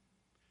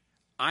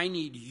 I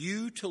need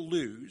you to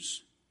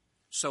lose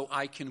so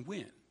I can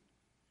win.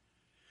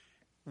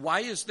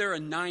 Why is there a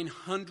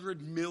 $900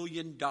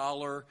 million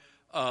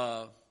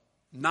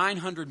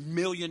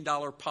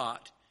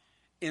pot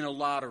in a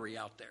lottery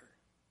out there?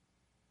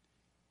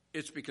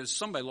 It's because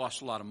somebody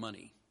lost a lot of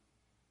money.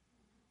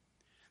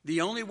 The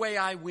only way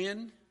I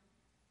win,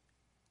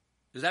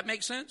 does that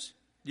make sense?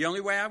 The only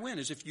way I win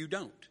is if you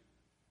don't.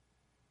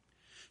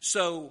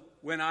 So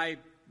when I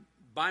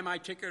buy my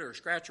ticket or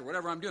scratch or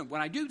whatever I'm doing,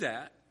 when I do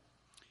that,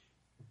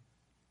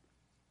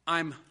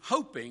 I'm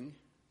hoping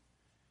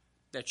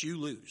that you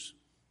lose.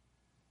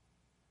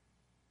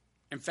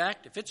 In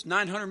fact, if it's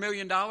 $900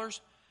 million,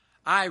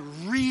 I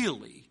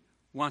really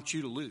want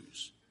you to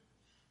lose.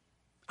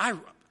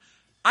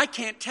 I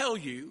can't tell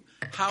you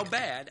how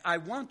bad I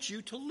want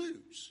you to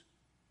lose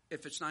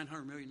if it's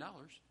 $900 million.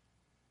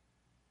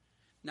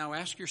 Now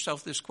ask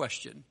yourself this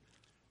question.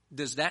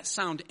 Does that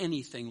sound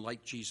anything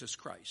like Jesus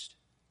Christ?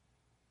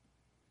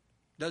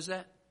 Does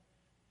that?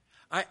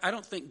 I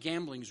don't think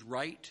gambling's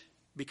right,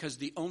 because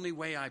the only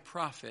way I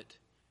profit,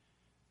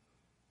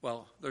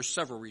 well, there's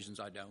several reasons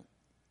I don't,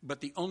 but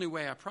the only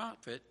way I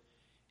profit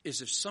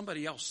is if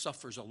somebody else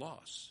suffers a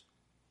loss.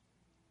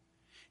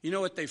 You know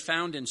what they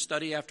found in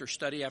study after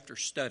study after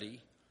study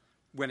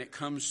when it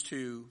comes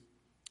to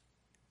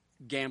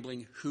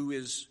gambling, who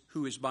is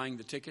buying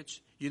the tickets?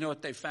 You know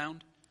what they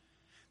found?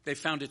 They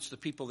found it's the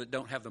people that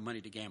don't have the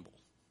money to gamble.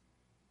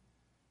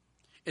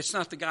 It's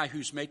not the guy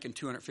who's making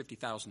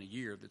 $250,000 a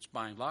year that's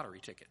buying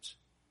lottery tickets.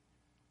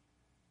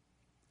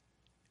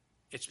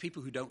 It's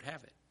people who don't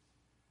have it.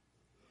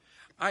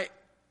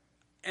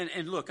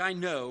 And look, I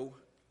know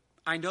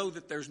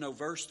that there's no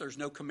verse, there's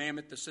no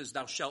commandment that says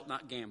thou shalt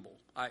not gamble.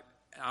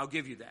 I'll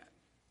give you that.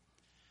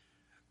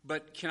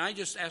 But can I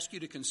just ask you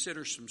to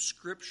consider some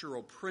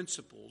scriptural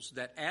principles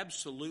that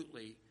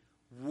absolutely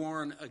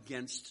warn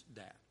against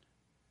that?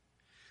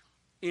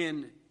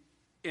 In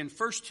 1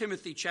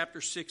 Timothy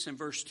chapter 6 and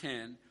verse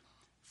 10,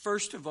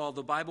 first of all,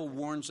 the Bible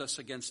warns us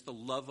against the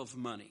love of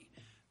money.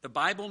 The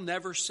Bible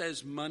never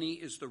says money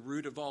is the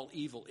root of all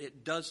evil.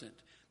 It doesn't.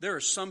 There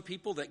are some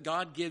people that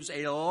God gives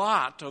a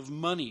lot of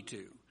money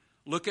to.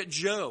 Look at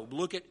Job.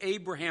 Look at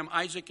Abraham,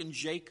 Isaac, and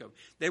Jacob.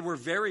 They were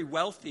very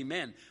wealthy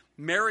men.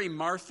 Mary,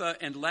 Martha,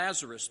 and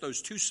Lazarus,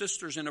 those two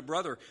sisters and a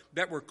brother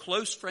that were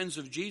close friends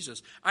of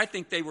Jesus, I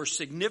think they were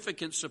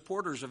significant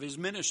supporters of his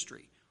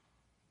ministry.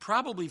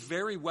 Probably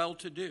very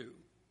well-to-do.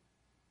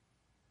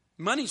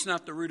 Money's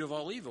not the root of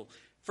all evil.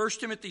 1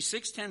 Timothy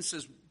 6:10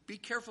 says, be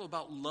careful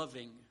about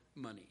loving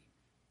money.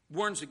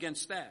 Warns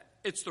against that.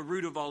 It's the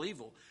root of all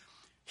evil.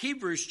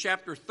 Hebrews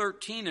chapter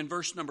 13 and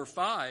verse number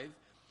 5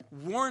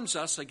 warns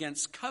us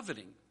against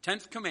coveting.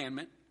 10th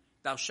commandment,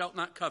 thou shalt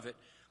not covet.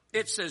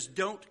 It says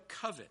don't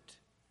covet.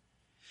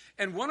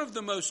 And one of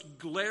the most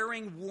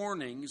glaring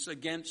warnings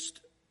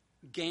against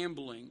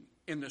gambling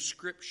in the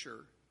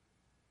scripture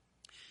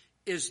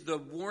is the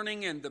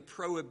warning and the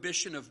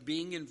prohibition of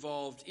being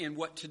involved in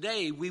what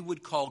today we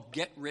would call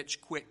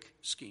get-rich-quick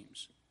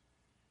schemes.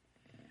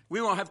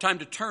 We won't have time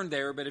to turn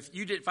there, but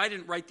if I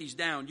didn't write these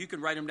down, you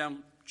can write them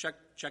down,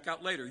 check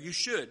out later. You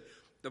should.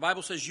 The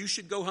Bible says you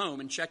should go home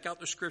and check out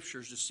the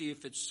scriptures to see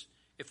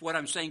if what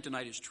I'm saying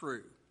tonight is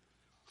true.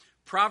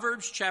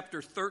 Proverbs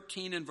chapter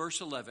 13 and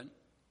verse 11.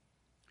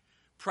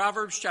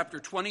 Proverbs chapter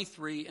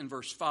 23 and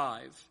verse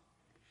 5.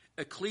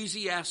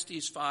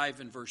 Ecclesiastes 5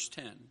 and verse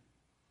 10.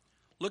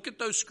 Look at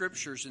those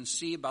scriptures and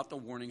see about the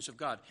warnings of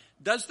God.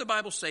 Does the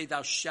Bible say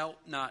thou shalt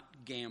not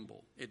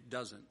gamble? It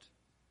doesn't.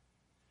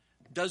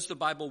 Does the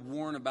Bible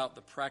warn about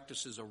the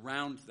practices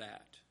around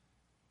that?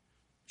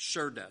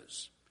 Sure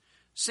does.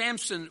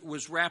 Samson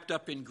was wrapped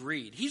up in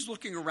greed. He's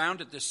looking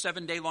around at this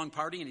 7-day-long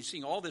party and he's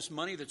seeing all this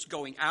money that's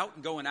going out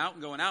and going out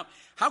and going out.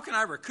 How can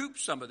I recoup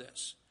some of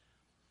this?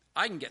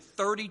 I can get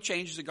 30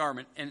 changes of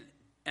garment and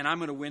I'm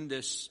going to win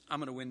this. I'm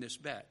going to win this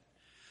bet.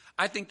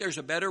 I think there's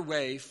a better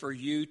way for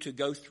you to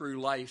go through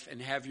life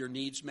and have your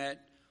needs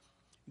met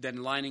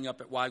than lining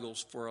up at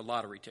Weigel's for a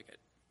lottery ticket.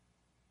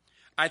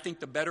 I think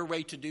the better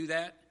way to do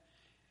that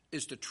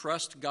is to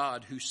trust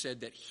God, who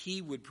said that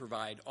he would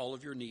provide all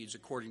of your needs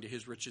according to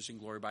his riches and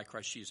glory by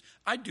Christ Jesus.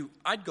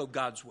 I'd go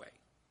God's way.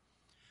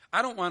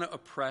 I don't want to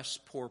oppress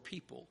poor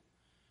people.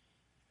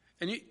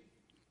 And you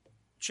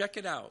check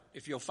it out.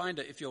 If you'll find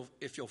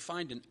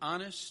an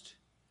honest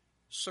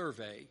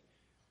survey,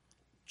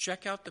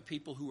 check out the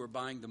people who are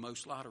buying the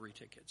most lottery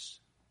tickets.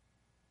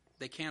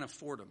 They can't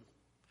afford them.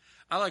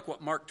 I like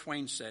what Mark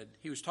Twain said.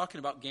 He was talking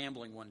about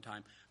gambling one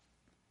time.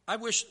 I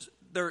wish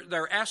there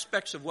are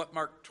aspects of what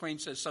Mark Twain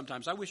says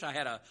sometimes. I wish I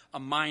had a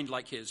mind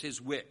like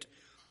his wit.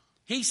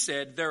 He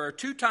said, there are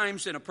 2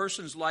 times in a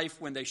person's life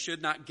when they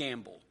should not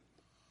gamble.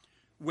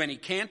 When he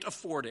can't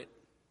afford it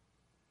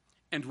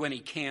and when he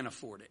can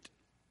afford it.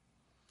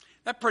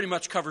 That pretty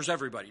much covers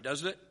everybody,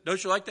 doesn't it?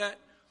 Don't you like that?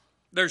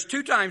 There's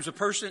 2 times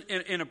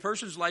in a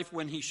person's life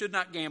when he should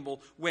not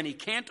gamble, when he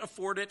can't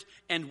afford it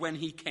and when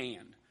he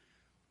can.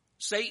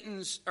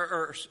 Samson's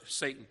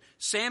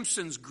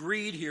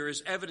greed here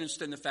is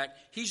evidenced in the fact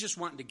he's just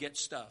wanting to get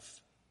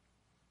stuff.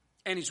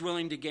 And he's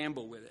willing to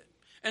gamble with it.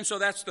 And so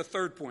that's the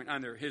third point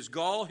on there. His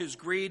gall, his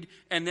greed,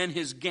 and then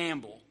his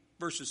gamble.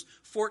 Verses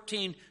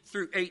 14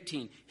 through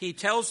 18. He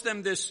tells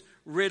them this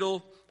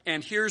riddle,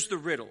 and here's the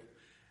riddle.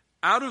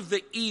 Out of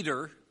the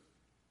eater,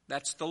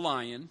 that's the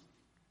lion,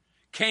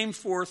 came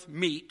forth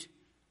meat,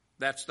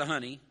 that's the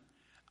honey.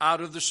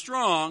 Out of the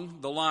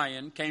strong, the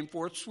lion, came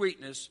forth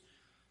sweetness,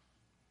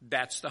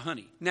 that's the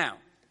honey. Now,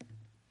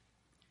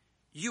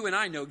 you and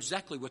I know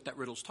exactly what that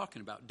riddle's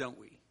talking about, don't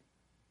we?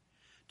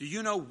 Do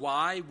you know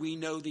why we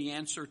know the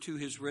answer to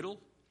his riddle?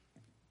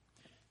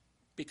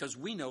 Because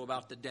we know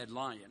about the dead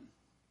lion.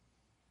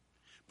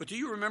 But do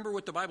you remember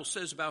what the Bible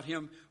says about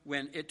him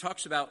when it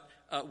talks about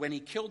when he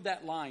killed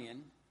that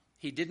lion,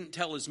 he didn't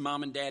tell his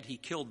mom and dad he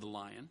killed the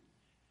lion.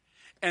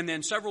 And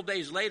then several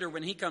days later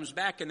when he comes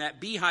back and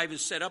that beehive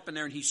is set up in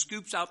there and he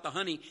scoops out the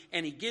honey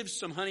and he gives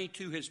some honey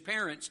to his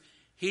parents,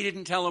 he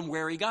didn't tell them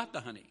where he got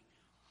the honey.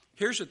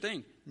 Here's the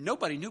thing.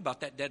 Nobody knew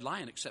about that dead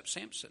lion except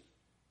Samson.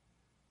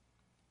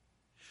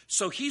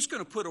 So he's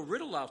going to put a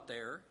riddle out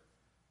there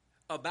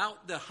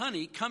about the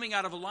honey coming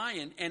out of a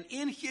lion. And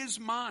in his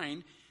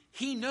mind,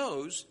 he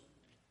knows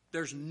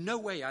there's no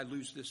way I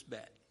lose this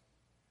bet.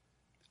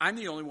 I'm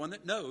the only one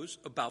that knows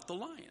about the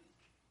lion.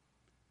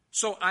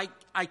 So I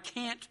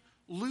can't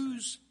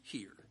lose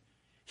here.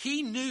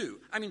 He knew.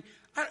 I mean,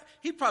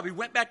 he probably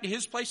went back to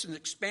his place and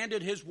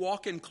expanded his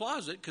walk-in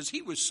closet because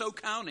he was so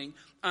counting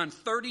on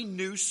 30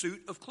 new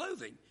suit of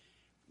clothing.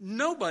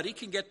 Nobody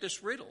can get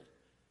this riddle.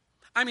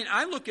 I mean,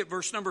 I look at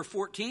verse number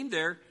 14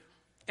 there,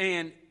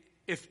 and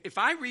if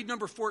I read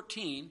number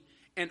 14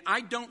 and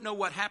I don't know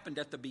what happened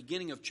at the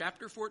beginning of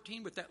chapter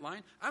 14 with that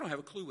line, I don't have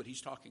a clue what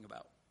he's talking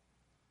about.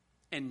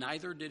 And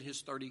neither did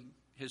his 30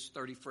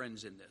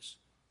 friends in this.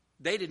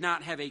 They did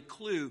not have a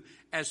clue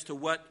as to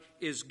what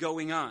is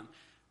going on.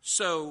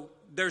 So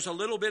there's a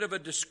little bit of a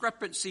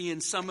discrepancy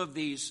in some of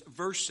these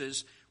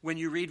verses when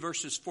you read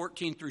verses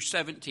 14 through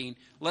 17.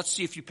 Let's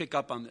see if you pick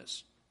up on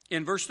this.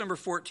 In verse number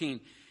 14,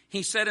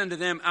 he said unto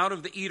them, out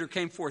of the eater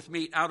came forth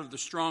meat, out of the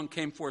strong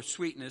came forth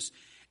sweetness,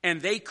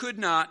 and they could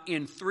not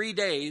in 3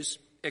 days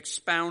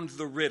expound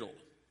the riddle.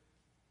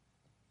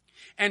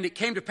 And it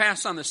came to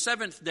pass on the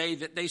 7th day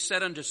that they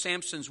said unto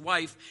Samson's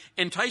wife,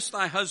 entice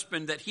thy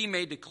husband that he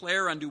may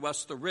declare unto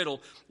us the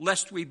riddle,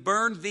 lest we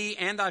burn thee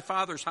and thy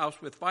father's house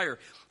with fire.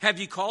 Have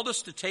ye called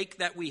us to take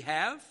that we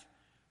have?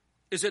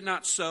 Is it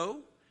not so?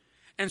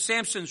 And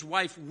Samson's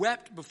wife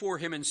wept before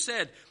him and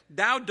said,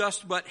 thou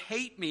dost but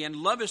hate me and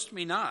lovest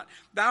me not.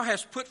 Thou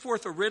hast put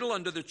forth a riddle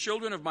unto the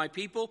children of my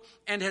people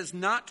and hast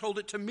not told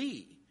it to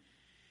me.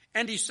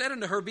 And he said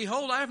unto her,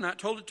 behold, I have not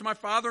told it to my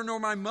father nor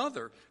my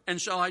mother,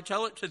 and shall I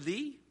tell it to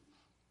thee?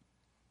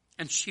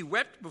 And she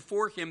wept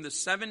before him the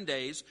 7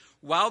 days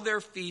while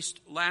their feast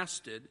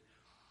lasted.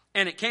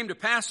 And it came to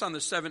pass on the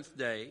 7th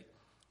day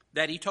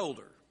that he told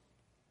her.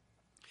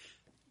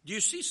 Do you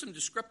see some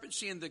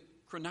discrepancy in the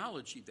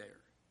chronology there?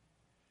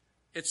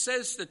 It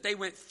says that they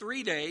went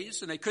 3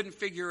 days and they couldn't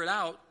figure it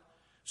out.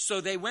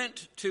 So they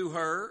went to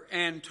her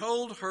and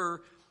told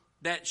her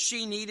that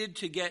she needed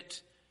to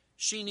get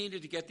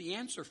the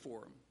answer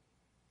for him.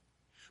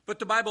 But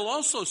the Bible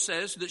also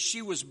says that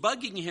she was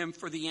bugging him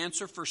for the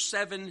answer for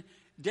 7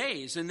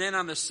 days. And then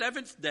on the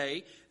 7th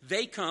day,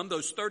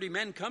 those 30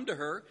 men come to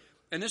her,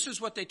 and this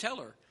is what they tell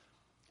her.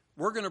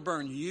 We're going to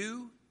burn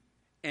you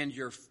and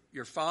your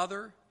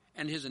father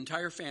and his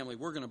entire family.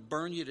 We're going to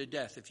burn you to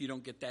death if you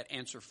don't get that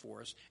answer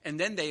for us. And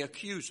then they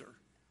accuse her.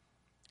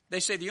 They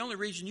say the only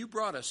reason you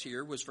brought us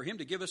here was for him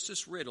to give us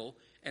this riddle,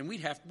 and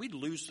we'd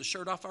lose the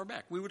shirt off our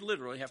back. We would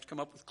literally have to come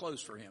up with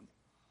clothes for him.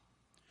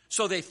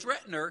 So they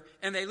threaten her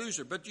and they lose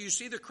her. But do you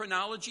see the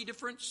chronology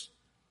difference?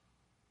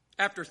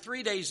 After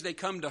 3 days, they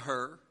come to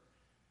her.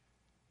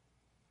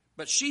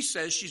 But she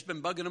says she's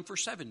been bugging them for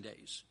 7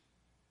 days.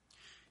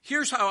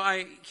 Here's how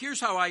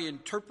I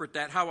interpret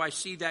that, how I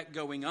see that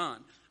going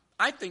on.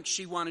 I think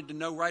she wanted to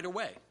know right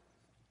away.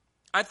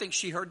 I think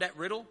she heard that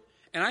riddle,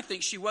 and I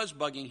think she was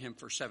bugging him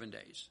for 7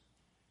 days.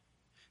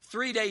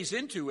 3 days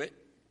into it,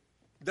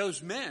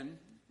 those men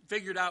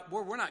figured out,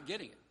 well, we're not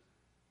getting it.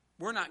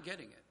 We're not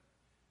getting it.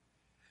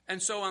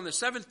 And so on the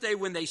 7th day,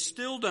 when they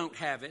still don't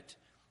have it,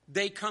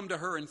 they come to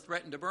her and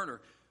threaten to burn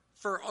her.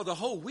 For the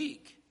whole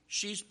week,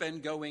 she's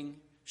been going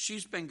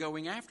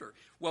after her.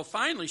 Well,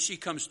 finally, she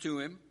comes to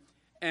him,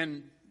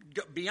 and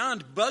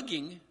beyond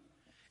bugging,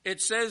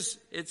 it says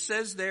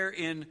there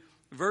in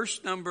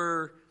verse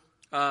number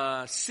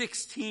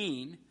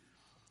 16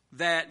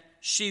 that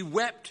she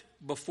wept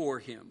before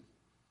him.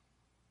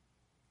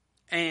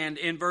 And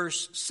in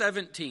verse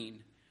 17,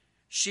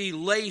 she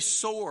lay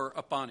sore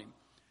upon him.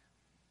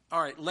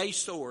 All right, lay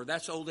sore,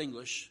 that's Old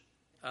English.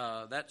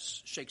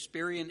 That's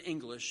Shakespearean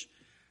English.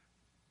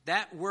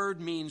 That word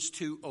means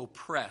to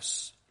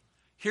oppress.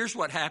 Here's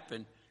what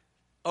happened.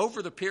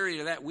 Over the period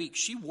of that week,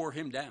 she wore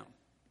him down.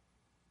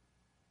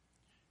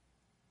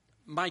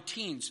 My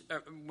teens,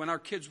 when our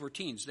kids were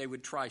teens, they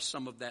would try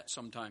some of that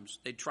sometimes.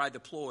 They'd try the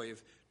ploy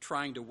of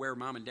trying to wear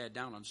mom and dad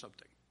down on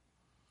something.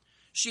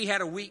 She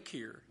had a week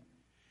here.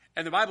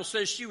 And the Bible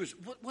says she was,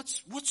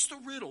 what's the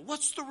riddle?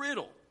 What's the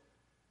riddle?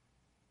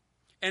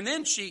 And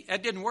then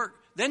that didn't work.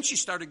 Then she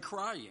started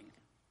crying.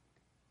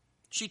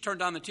 She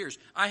turned on the tears.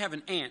 I have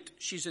an aunt.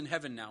 She's in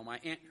heaven now. My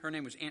aunt, her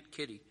name was Aunt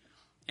Kitty.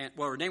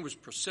 Her name was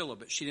Priscilla,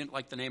 but she didn't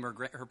like the name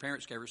her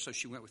parents gave her, so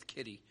she went with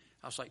Kitty.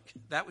 I was like,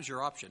 that was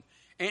your option.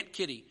 Aunt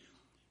Kitty,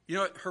 you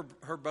know what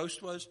her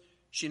boast was?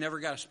 She never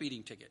got a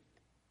speeding ticket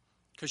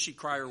because she'd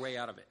cry her way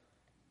out of it.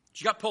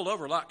 She got pulled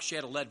over a lot because she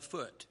had a lead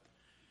foot,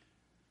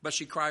 but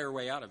she'd cry her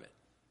way out of it.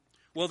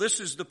 Well, this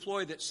is the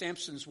ploy that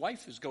Samson's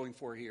wife is going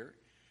for here.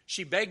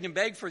 She begged and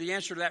begged for the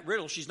answer to that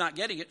riddle. She's not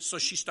getting it, so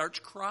she starts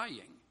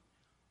crying.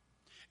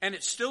 And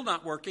it's still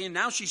not working. And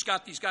now she's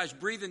got these guys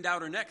breathing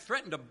down her neck,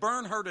 threatened to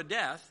burn her to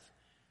death.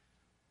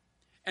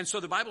 And so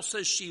the Bible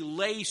says she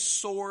lay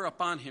sore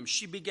upon him.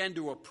 She began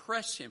to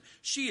oppress him.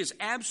 She is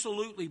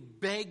absolutely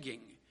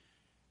begging.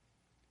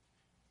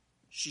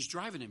 She's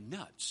driving him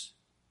nuts.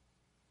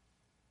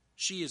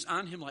 She is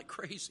on him like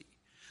crazy.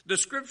 The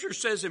scripture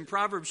says in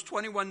Proverbs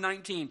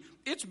 21:19,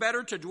 it's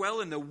better to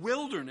dwell in the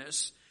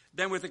wilderness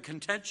than with a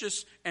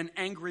contentious and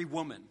angry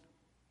woman.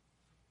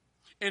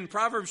 In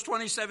Proverbs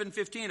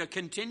 27:15, a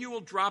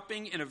continual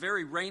dropping in a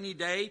very rainy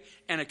day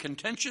and a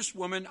contentious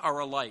woman are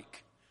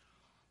alike.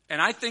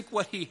 And I think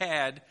what he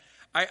had,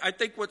 I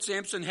think what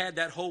Samson had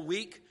that whole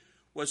week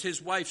was his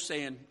wife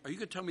saying, are you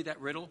going to tell me that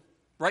riddle?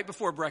 Right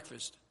before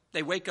breakfast.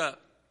 They wake up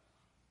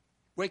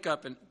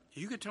and, are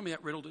you going to tell me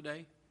that riddle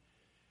today?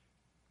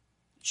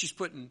 She's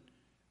putting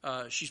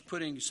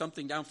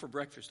something down for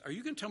breakfast. Are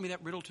you going to tell me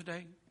that riddle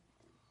today?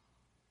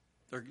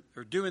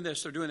 They're doing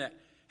this, they're doing that.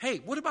 Hey,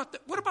 what about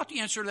the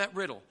answer to that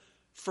riddle?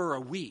 For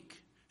a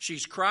week.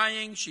 She's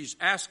crying, she's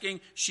asking,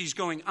 she's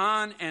going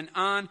on,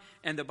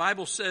 and the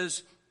Bible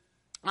says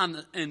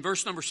in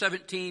verse number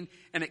 17,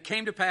 and it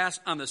came to pass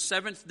on the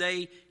 7th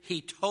day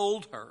he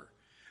told her,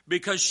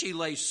 because she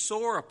lay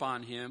sore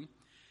upon him,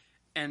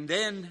 and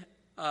then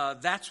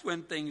that's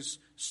when things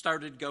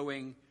started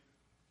going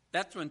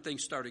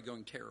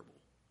terrible.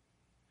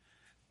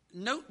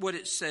 Note what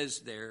it says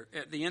there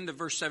at the end of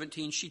verse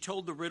 17. She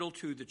told the riddle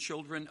to the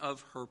children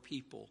of her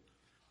people.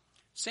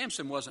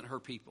 Samson wasn't her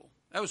people.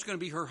 That was going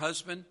to be her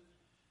husband.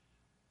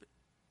 But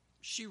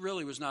she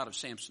really was not of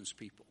Samson's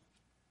people.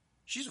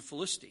 She's a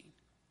Philistine.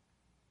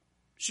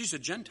 She's a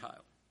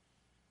Gentile.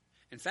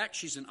 In fact,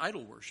 she's an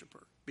idol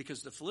worshiper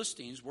because the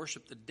Philistines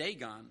worship the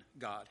Dagon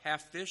god,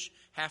 half fish,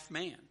 half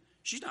man.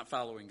 She's not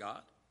following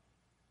God.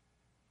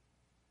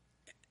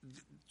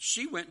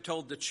 She went and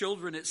told the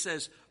children, it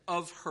says,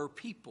 of her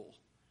people.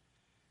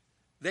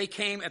 They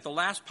came at the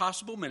last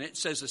possible minute. It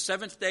says the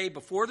 7th day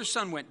before the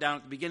sun went down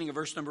at the beginning of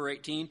verse number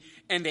 18.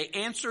 And they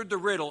answered the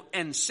riddle,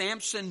 and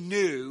Samson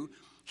knew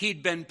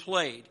he'd been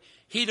played.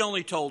 He'd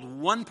only told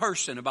one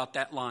person about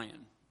that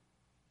lion,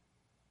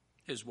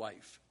 his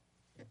wife.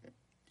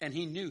 And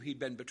he knew he'd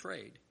been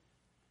betrayed.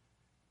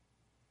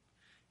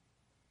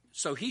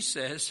 So he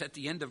says at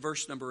the end of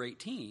verse number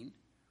 18,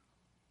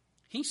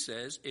 he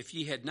says, if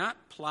ye had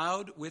not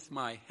plowed with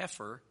my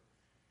heifer,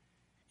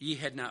 ye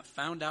had not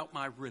found out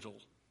my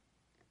riddle.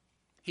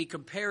 He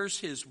compares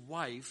his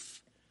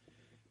wife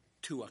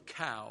to a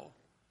cow.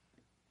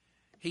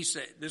 He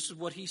said, this is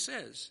what he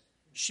says.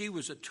 She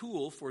was a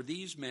tool for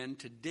these men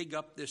to dig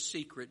up this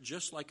secret,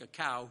 just like a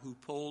cow who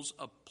pulls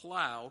a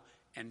plow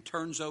and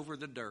turns over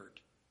the dirt.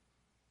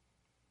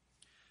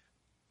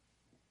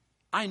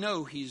 I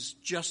know he's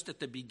just at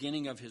the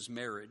beginning of his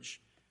marriage,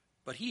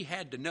 but he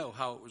had to know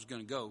how it was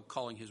going to go,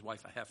 calling his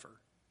wife a heifer.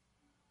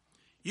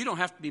 You don't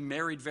have to be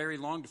married very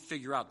long to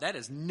figure out that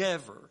is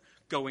never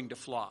going to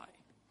fly.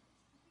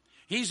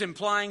 He's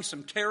implying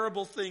some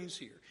terrible things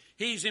here.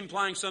 He's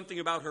implying something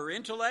about her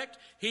intellect.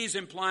 He's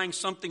implying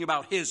something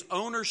about his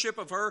ownership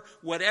of her.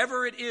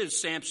 Whatever it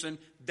is, Samson,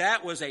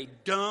 that was a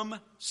dumb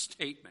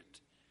statement.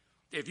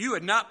 If you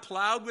had not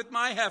plowed with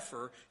my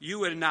heifer, you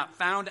would have not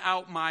found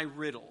out my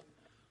riddle.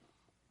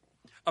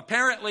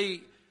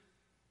 Apparently,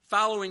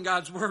 following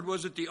God's word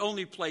wasn't the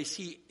only place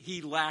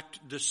he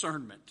lacked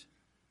discernment.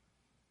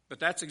 But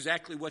that's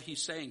exactly what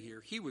he's saying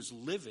here. He was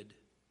livid.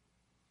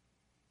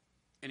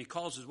 And he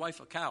calls his wife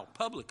a cow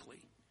publicly.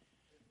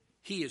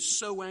 He is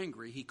so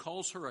angry, he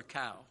calls her a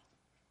cow.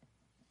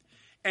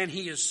 And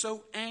he is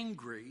so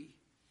angry.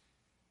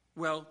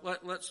 Well,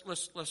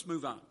 let's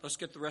move on. Let's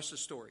get the rest of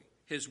the story.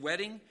 His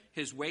wedding,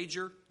 his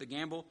wager, the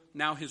gamble,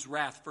 now his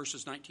wrath,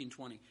 verses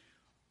 19-20.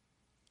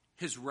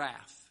 His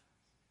wrath.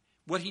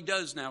 What he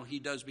does now, he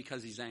does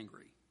because he's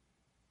angry.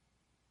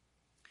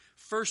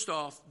 First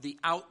off, the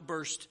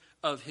outburst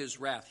of his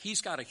wrath.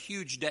 He's got a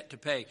huge debt to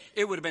pay.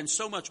 It would have been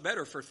so much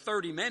better for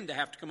 30 men to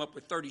have to come up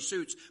with 30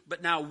 suits,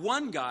 but now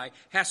one guy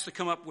has to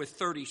come up with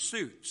 30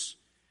 suits.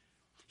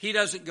 He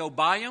doesn't go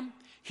buy them.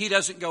 He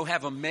doesn't go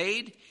have them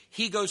made.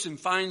 He goes and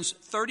finds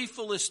 30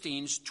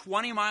 Philistines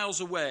 20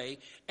 miles away,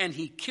 and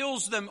he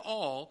kills them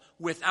all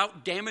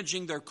without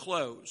damaging their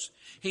clothes.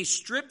 He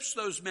strips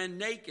those men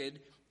naked,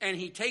 and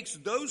he takes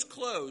those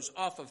clothes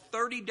off of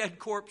 30 dead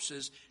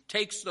corpses,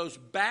 takes those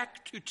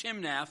back to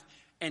Timnath,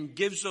 and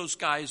gives those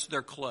guys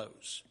their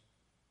clothes.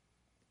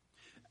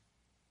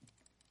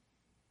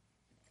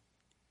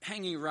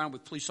 Hanging around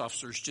with police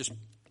officers just,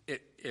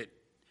 it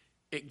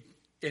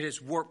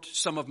has warped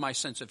some of my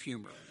sense of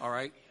humor, all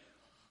right?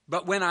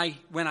 But when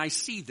I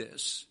see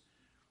this,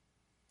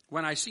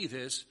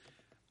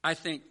 I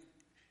think,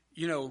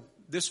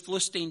 this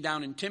Philistine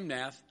down in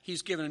Timnath,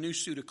 he's given a new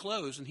suit of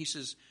clothes, and he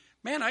says,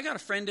 man, I got a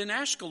friend in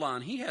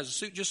Ashkelon. He has a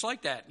suit just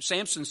like that.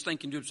 Samson's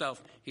thinking to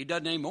himself, he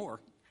doesn't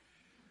anymore.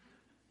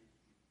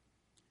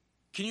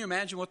 Can you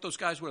imagine what those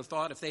guys would have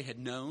thought if they had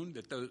known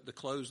that the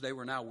clothes they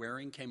were now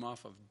wearing came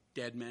off of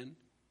dead men?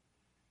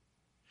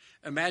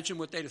 Imagine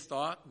what they'd have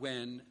thought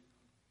when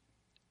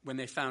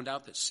they found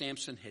out that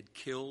Samson had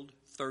killed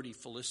 30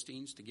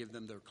 Philistines to give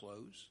them their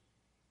clothes.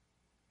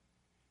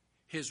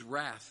 His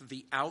wrath,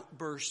 the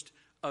outburst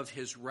of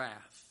his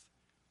wrath.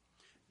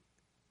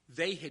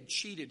 They had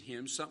cheated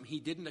him, something he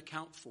didn't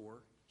account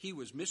for. He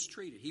was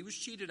mistreated. He was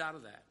cheated out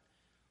of that.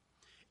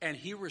 And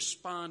he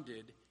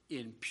responded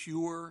in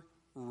pure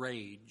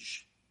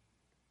rage.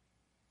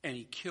 And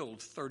he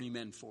killed 30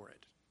 men for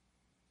it.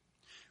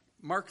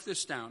 Mark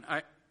this down.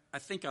 I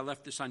think I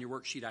left this on your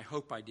worksheet. I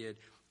hope I did.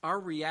 Our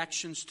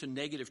reactions to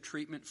negative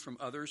treatment from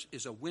others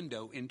is a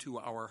window into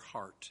our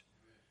heart.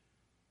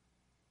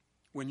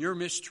 When you're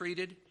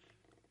mistreated,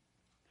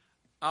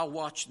 I'll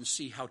watch and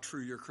see how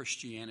true your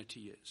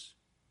Christianity is.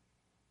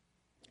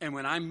 And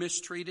when I'm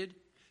mistreated,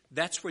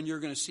 that's when you're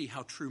going to see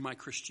how true my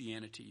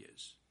Christianity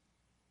is.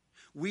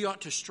 We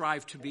ought to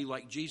strive to be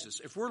like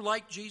Jesus. If we're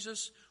like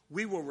Jesus,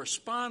 we will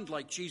respond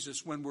like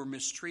Jesus when we're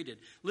mistreated.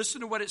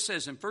 Listen to what it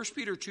says in 1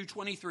 Peter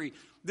 2:23.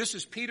 This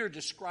is Peter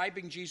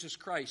describing Jesus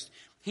Christ.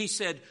 He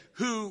said,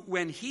 who,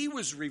 when he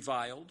was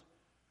reviled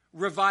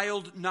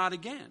not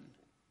again.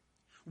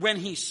 When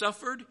he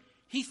suffered,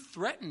 he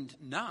threatened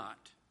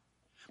not,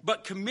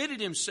 but committed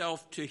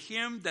himself to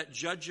him that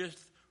judgeth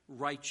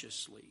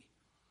righteously.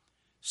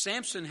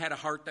 Samson had a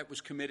heart that was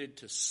committed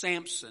to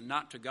Samson,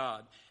 not to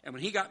God. And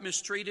when he got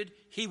mistreated,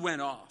 he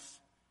went off.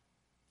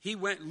 He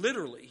went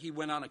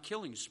on a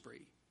killing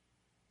spree.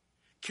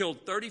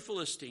 Killed 30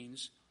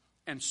 Philistines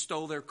and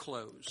stole their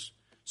clothes.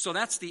 So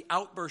that's the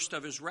outburst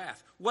of his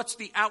wrath. What's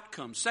the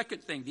outcome?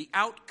 Second thing, the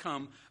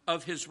outcome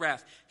of his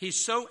wrath. He's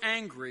so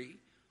angry,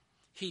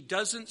 he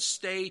doesn't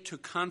stay to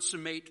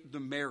consummate the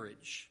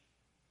marriage.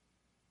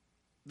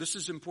 This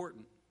is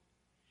important.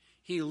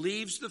 He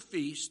leaves the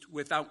feast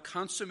without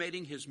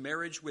consummating his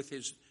marriage with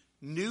his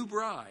new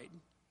bride.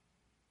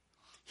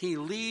 He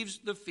leaves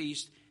the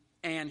feast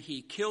and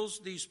he kills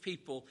these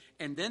people.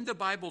 And then the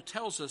Bible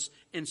tells us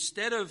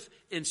instead of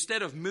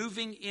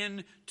moving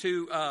in,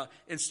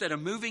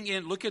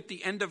 look at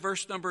the end of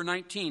verse number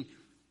 19.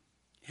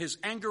 His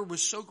anger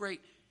was so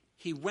great,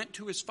 he went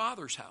to his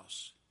father's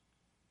house.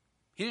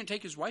 He didn't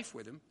take his wife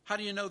with him. How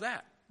do you know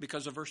that?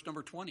 Because of verse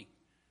number 20.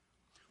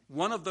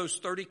 One of those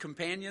 30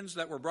 companions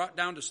that were brought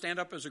down to stand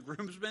up as a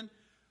groomsman,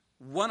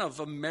 one of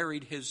them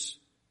married it's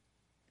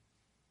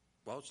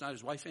not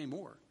his wife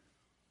anymore.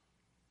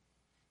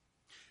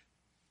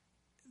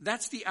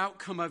 That's the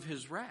outcome of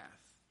his wrath.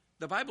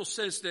 The Bible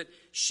says that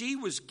she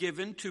was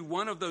given to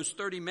one of those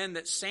 30 men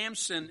that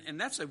Samson, and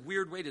that's a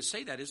weird way to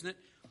say that, isn't it?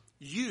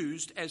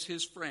 used as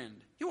his friend.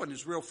 He wasn't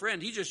his real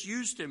friend. He just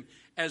used him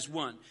as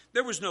one.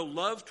 There was no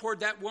love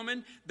toward that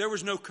woman. There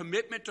was no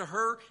commitment to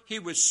her. He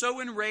was so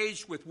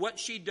enraged with what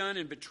she'd done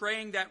in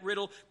betraying that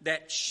riddle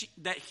that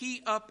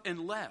he up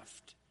and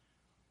left.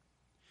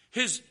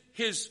 His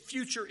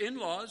future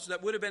in-laws,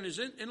 that would have been his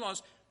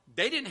in-laws,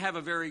 they didn't have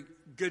a very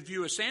good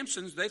view of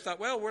Samson's. They thought,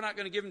 well, we're not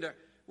going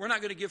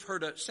to give her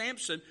to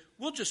Samson.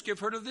 We'll just give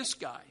her to this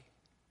guy.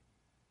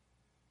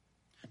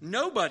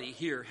 Nobody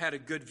here had a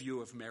good view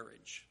of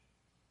marriage.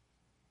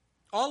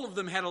 All of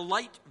them had a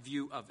light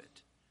view of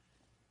it.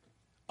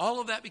 All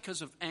of that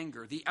because of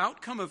anger. The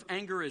outcome of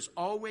anger is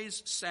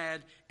always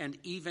sad and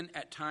even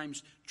at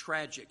times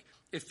tragic.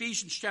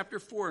 Ephesians chapter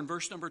 4 and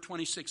verse number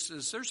 26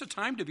 says, there's a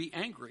time to be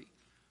angry.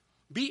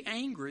 Be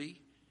angry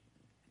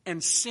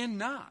and sin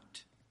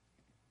not.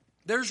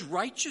 There's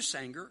righteous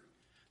anger.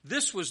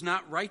 This was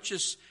not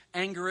righteous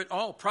anger at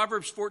all.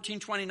 Proverbs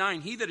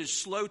 14:29, he that is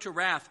slow to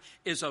wrath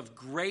is of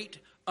great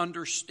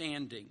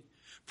understanding.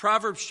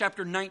 Proverbs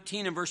chapter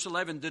 19 and verse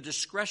 11, the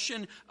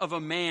discretion of a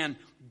man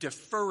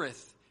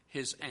deferreth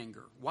his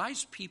anger.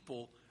 Wise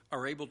people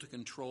are able to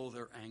control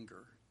their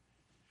anger.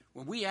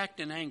 When we act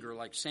in anger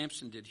like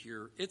Samson did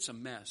here, it's a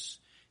mess.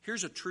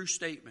 Here's a true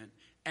statement.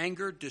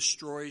 Anger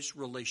destroys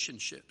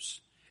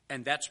relationships,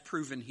 and that's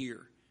proven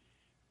here.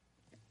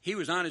 He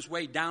was on his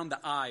way down the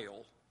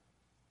aisle,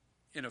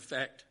 in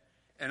effect,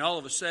 and all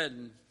of a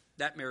sudden,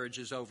 that marriage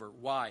is over.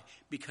 Why?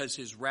 Because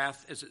his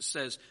wrath, as it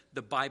says,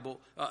 the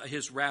Bible,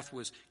 his wrath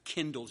was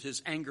kindled.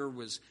 His anger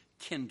was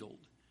kindled.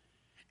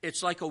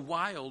 It's like a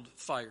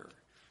wildfire.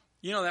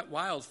 You know, that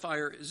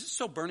wildfire, is it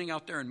still burning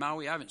out there in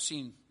Maui? I haven't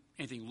seen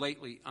anything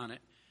lately on it.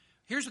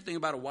 Here's the thing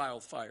about a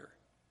wildfire.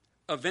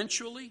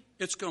 Eventually,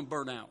 it's going to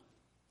burn out.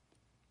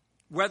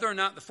 Whether or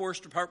not the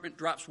forest department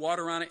drops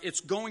water on it,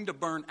 it's going to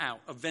burn out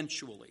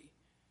eventually.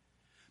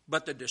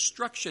 But the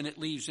destruction it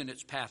leaves in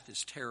its path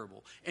is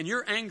terrible. And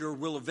your anger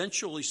will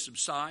eventually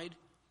subside,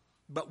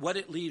 but what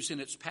it leaves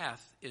in its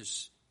path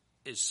is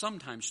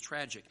sometimes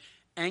tragic.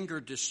 Anger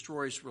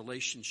destroys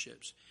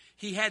relationships.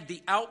 He had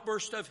the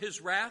outburst of his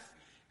wrath,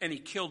 and he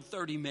killed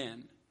 30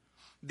 men.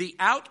 The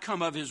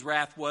outcome of his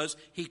wrath was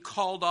he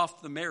called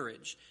off the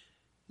marriage.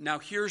 Now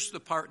here's the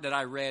part that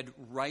I read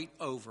right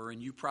over,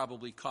 and you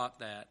probably caught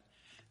that.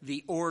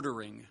 The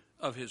ordering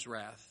of his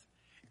wrath.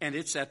 And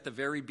it's at the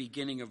very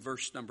beginning of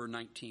verse number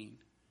 19.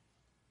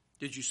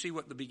 Did you see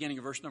what the beginning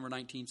of verse number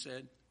 19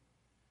 said?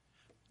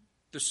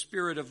 The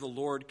Spirit of the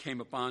Lord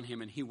came upon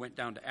him, and he went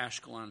down to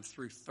Ashkelon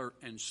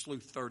and slew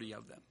 30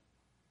 of them.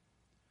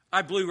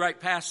 I blew right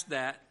past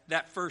that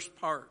first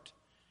part.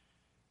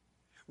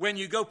 When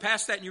you go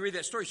past that and you read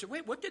that story, you say,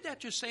 wait, what did that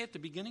just say at the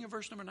beginning of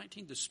verse number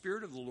 19? The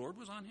Spirit of the Lord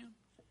was on him?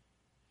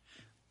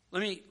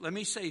 Let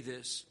me say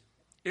this.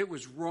 It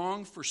was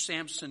wrong for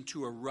Samson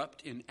to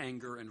erupt in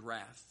anger and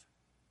wrath.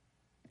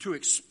 To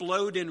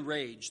explode in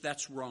rage,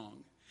 that's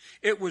wrong.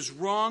 It was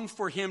wrong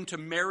for him to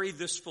marry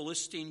this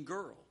Philistine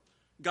girl.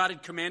 God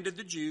had commanded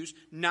the Jews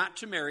not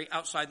to marry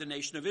outside the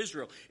nation of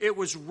Israel. It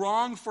was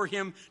wrong for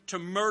him to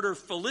murder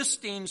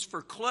Philistines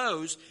for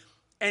clothes,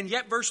 and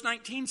yet verse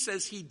 19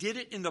 says he did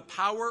it in the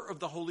power of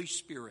the Holy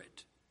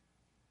Spirit.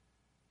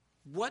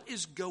 What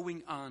is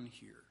going on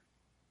here?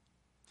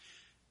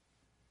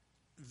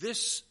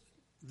 This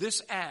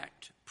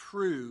act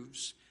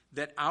proves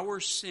that our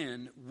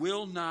sin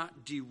will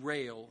not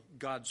derail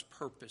God's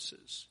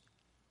purposes.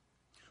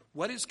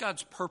 What is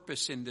God's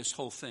purpose in this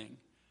whole thing?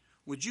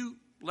 Would you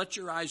let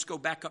your eyes go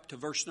back up to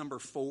verse number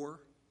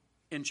 4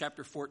 in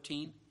chapter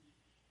 14?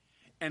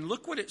 And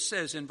look what it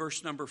says in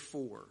verse number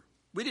 4.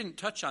 We didn't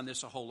touch on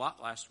this a whole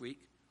lot last week.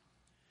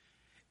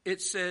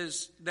 It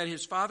says that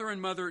his father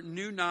and mother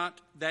knew not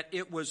that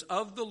it was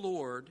of the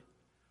Lord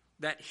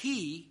that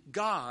he,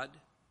 God,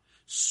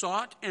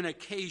 sought an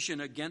occasion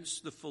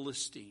against the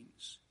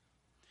Philistines.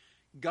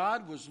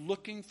 God was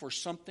looking for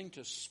something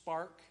to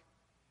spark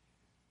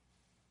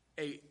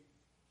a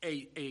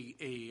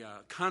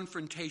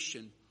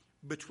confrontation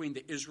between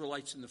the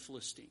Israelites and the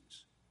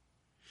Philistines.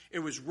 It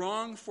was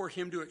wrong for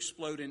him to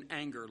explode in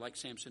anger like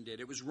Samson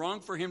did. It was wrong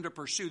for him to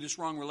pursue this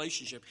wrong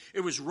relationship.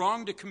 It was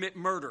wrong to commit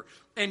murder.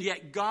 And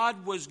yet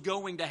God was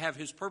going to have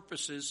his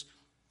purposes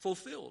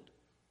fulfilled.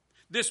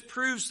 This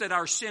proves that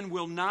our sin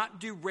will not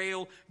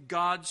derail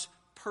God's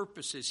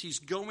purposes. He's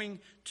going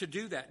to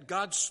do that.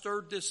 God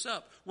stirred this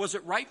up. Was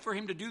it right for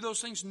him to do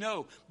those things?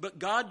 No. But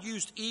God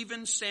used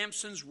even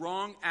Samson's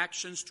wrong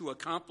actions to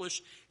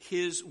accomplish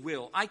his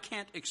will. I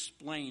can't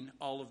explain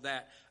all of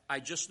that. I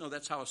just know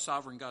that's how a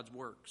sovereign God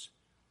works.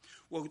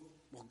 Well,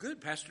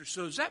 good, Pastor.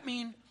 So does that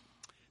mean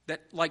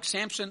that, like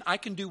Samson, I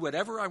can do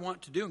whatever I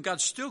want to do and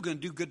God's still going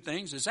to do good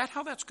things? Is that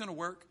how that's going to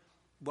work?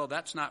 Well,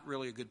 that's not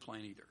really a good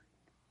plan either.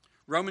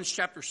 Romans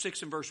chapter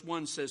 6 and verse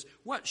 1 says,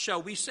 what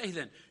shall we say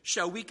then?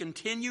 Shall we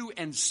continue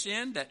in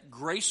sin that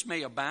grace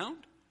may abound?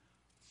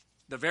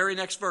 The very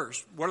next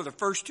verse, what are the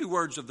first two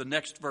words of the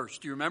next verse?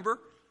 Do you remember?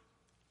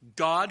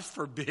 God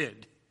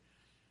forbid.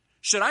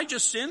 Should I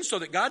just sin so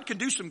that God can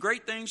do some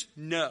great things?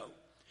 No.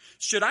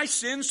 Should I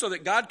sin so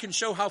that God can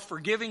show how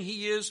forgiving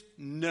he is?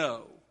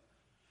 No.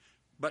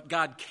 But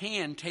God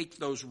can take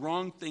those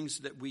wrong things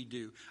that we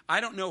do. I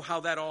don't know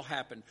how that all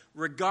happened.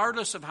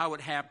 Regardless of how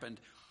it happened,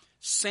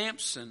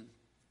 Samson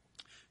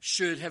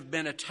should have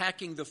been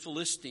attacking the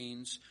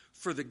Philistines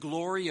for the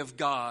glory of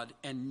God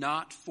and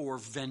not for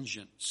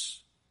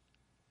vengeance.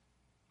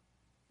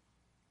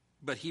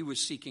 But he was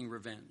seeking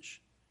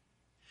revenge.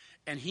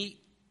 And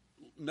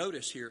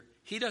notice here,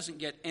 he doesn't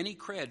get any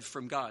cred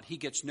from God. He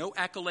gets no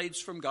accolades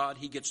from God.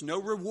 He gets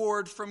no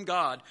reward from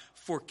God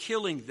for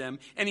killing them.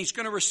 And he's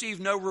going to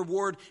receive no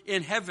reward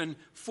in heaven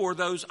for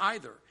those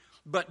either.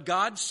 But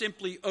God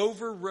simply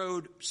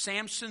overrode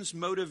Samson's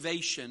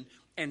motivation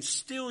and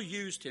still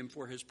used him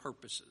for his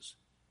purposes.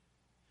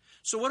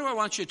 So what do I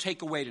want you to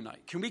take away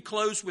tonight? Can we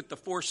close with the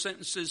 4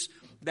 sentences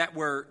that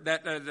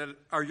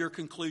are your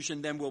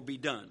conclusion, then we'll be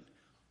done.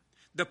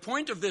 The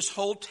point of this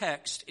whole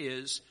text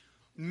is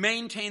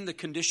maintain the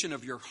condition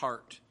of your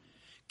heart.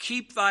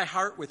 Keep thy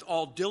heart with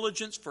all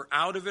diligence, for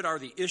out of it are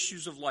the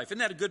issues of life. Isn't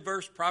that a good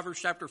verse? Proverbs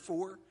chapter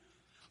 4.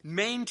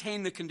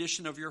 Maintain the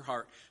condition of your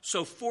heart.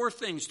 So 4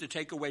 things to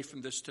take away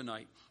from this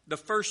tonight. The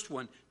first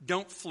one,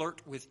 don't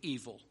flirt with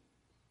evil.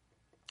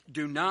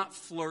 Do not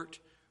flirt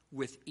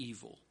with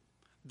evil.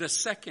 The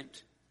second,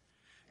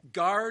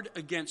 guard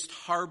against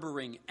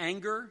harboring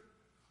anger,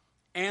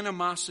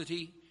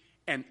 animosity,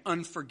 and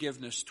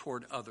unforgiveness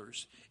toward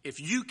others. If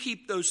you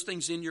keep those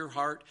things in your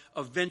heart,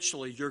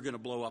 eventually you're going to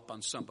blow up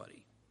on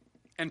somebody.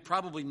 And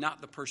probably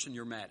not the person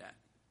you're mad at.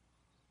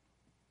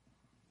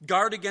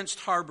 Guard against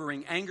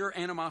harboring anger,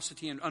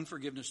 animosity, and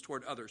unforgiveness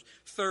toward others.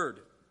 Third,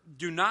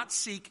 do not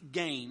seek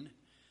gain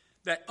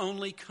that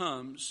only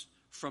comes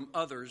from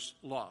others'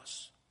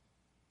 loss.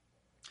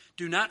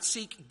 Do not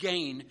seek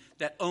gain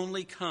that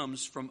only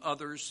comes from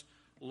others'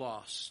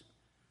 loss.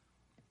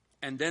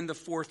 And then the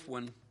fourth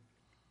one,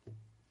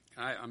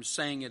 I'm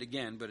saying it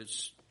again, but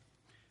it's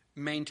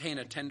maintain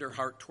a tender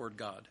heart toward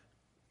God.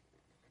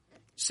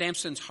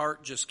 Samson's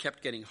heart just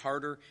kept getting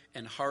harder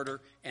and harder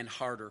and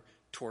harder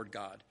toward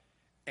God.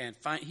 And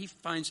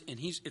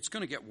it's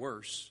going to get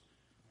worse.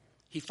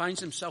 He finds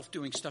himself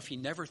doing stuff he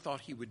never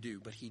thought he would do,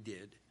 but he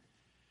did.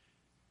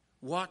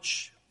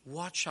 Watch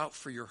out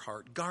for your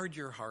heart. Guard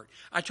your heart.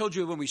 I told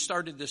you when we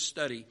started this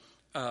study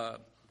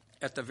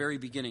at the very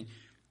beginning,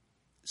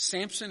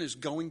 Samson is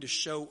going to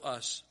show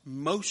us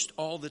most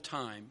all the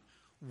time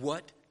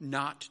what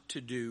not to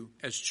do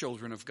as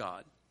children of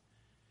God.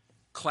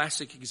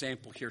 Classic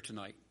example here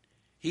tonight.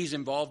 He's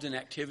involved in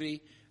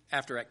activity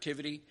after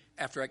activity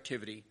after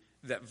activity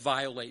that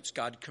violates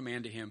God's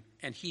command to him,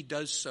 and he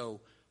does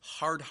so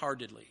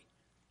hard-heartedly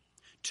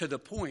to the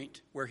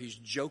point where he's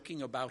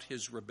joking about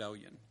his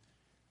rebellion.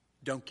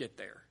 Don't get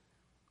there.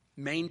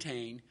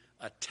 Maintain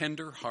a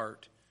tender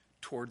heart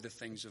toward the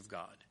things of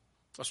God.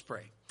 Let's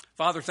pray.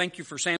 Father, thank you for Samson.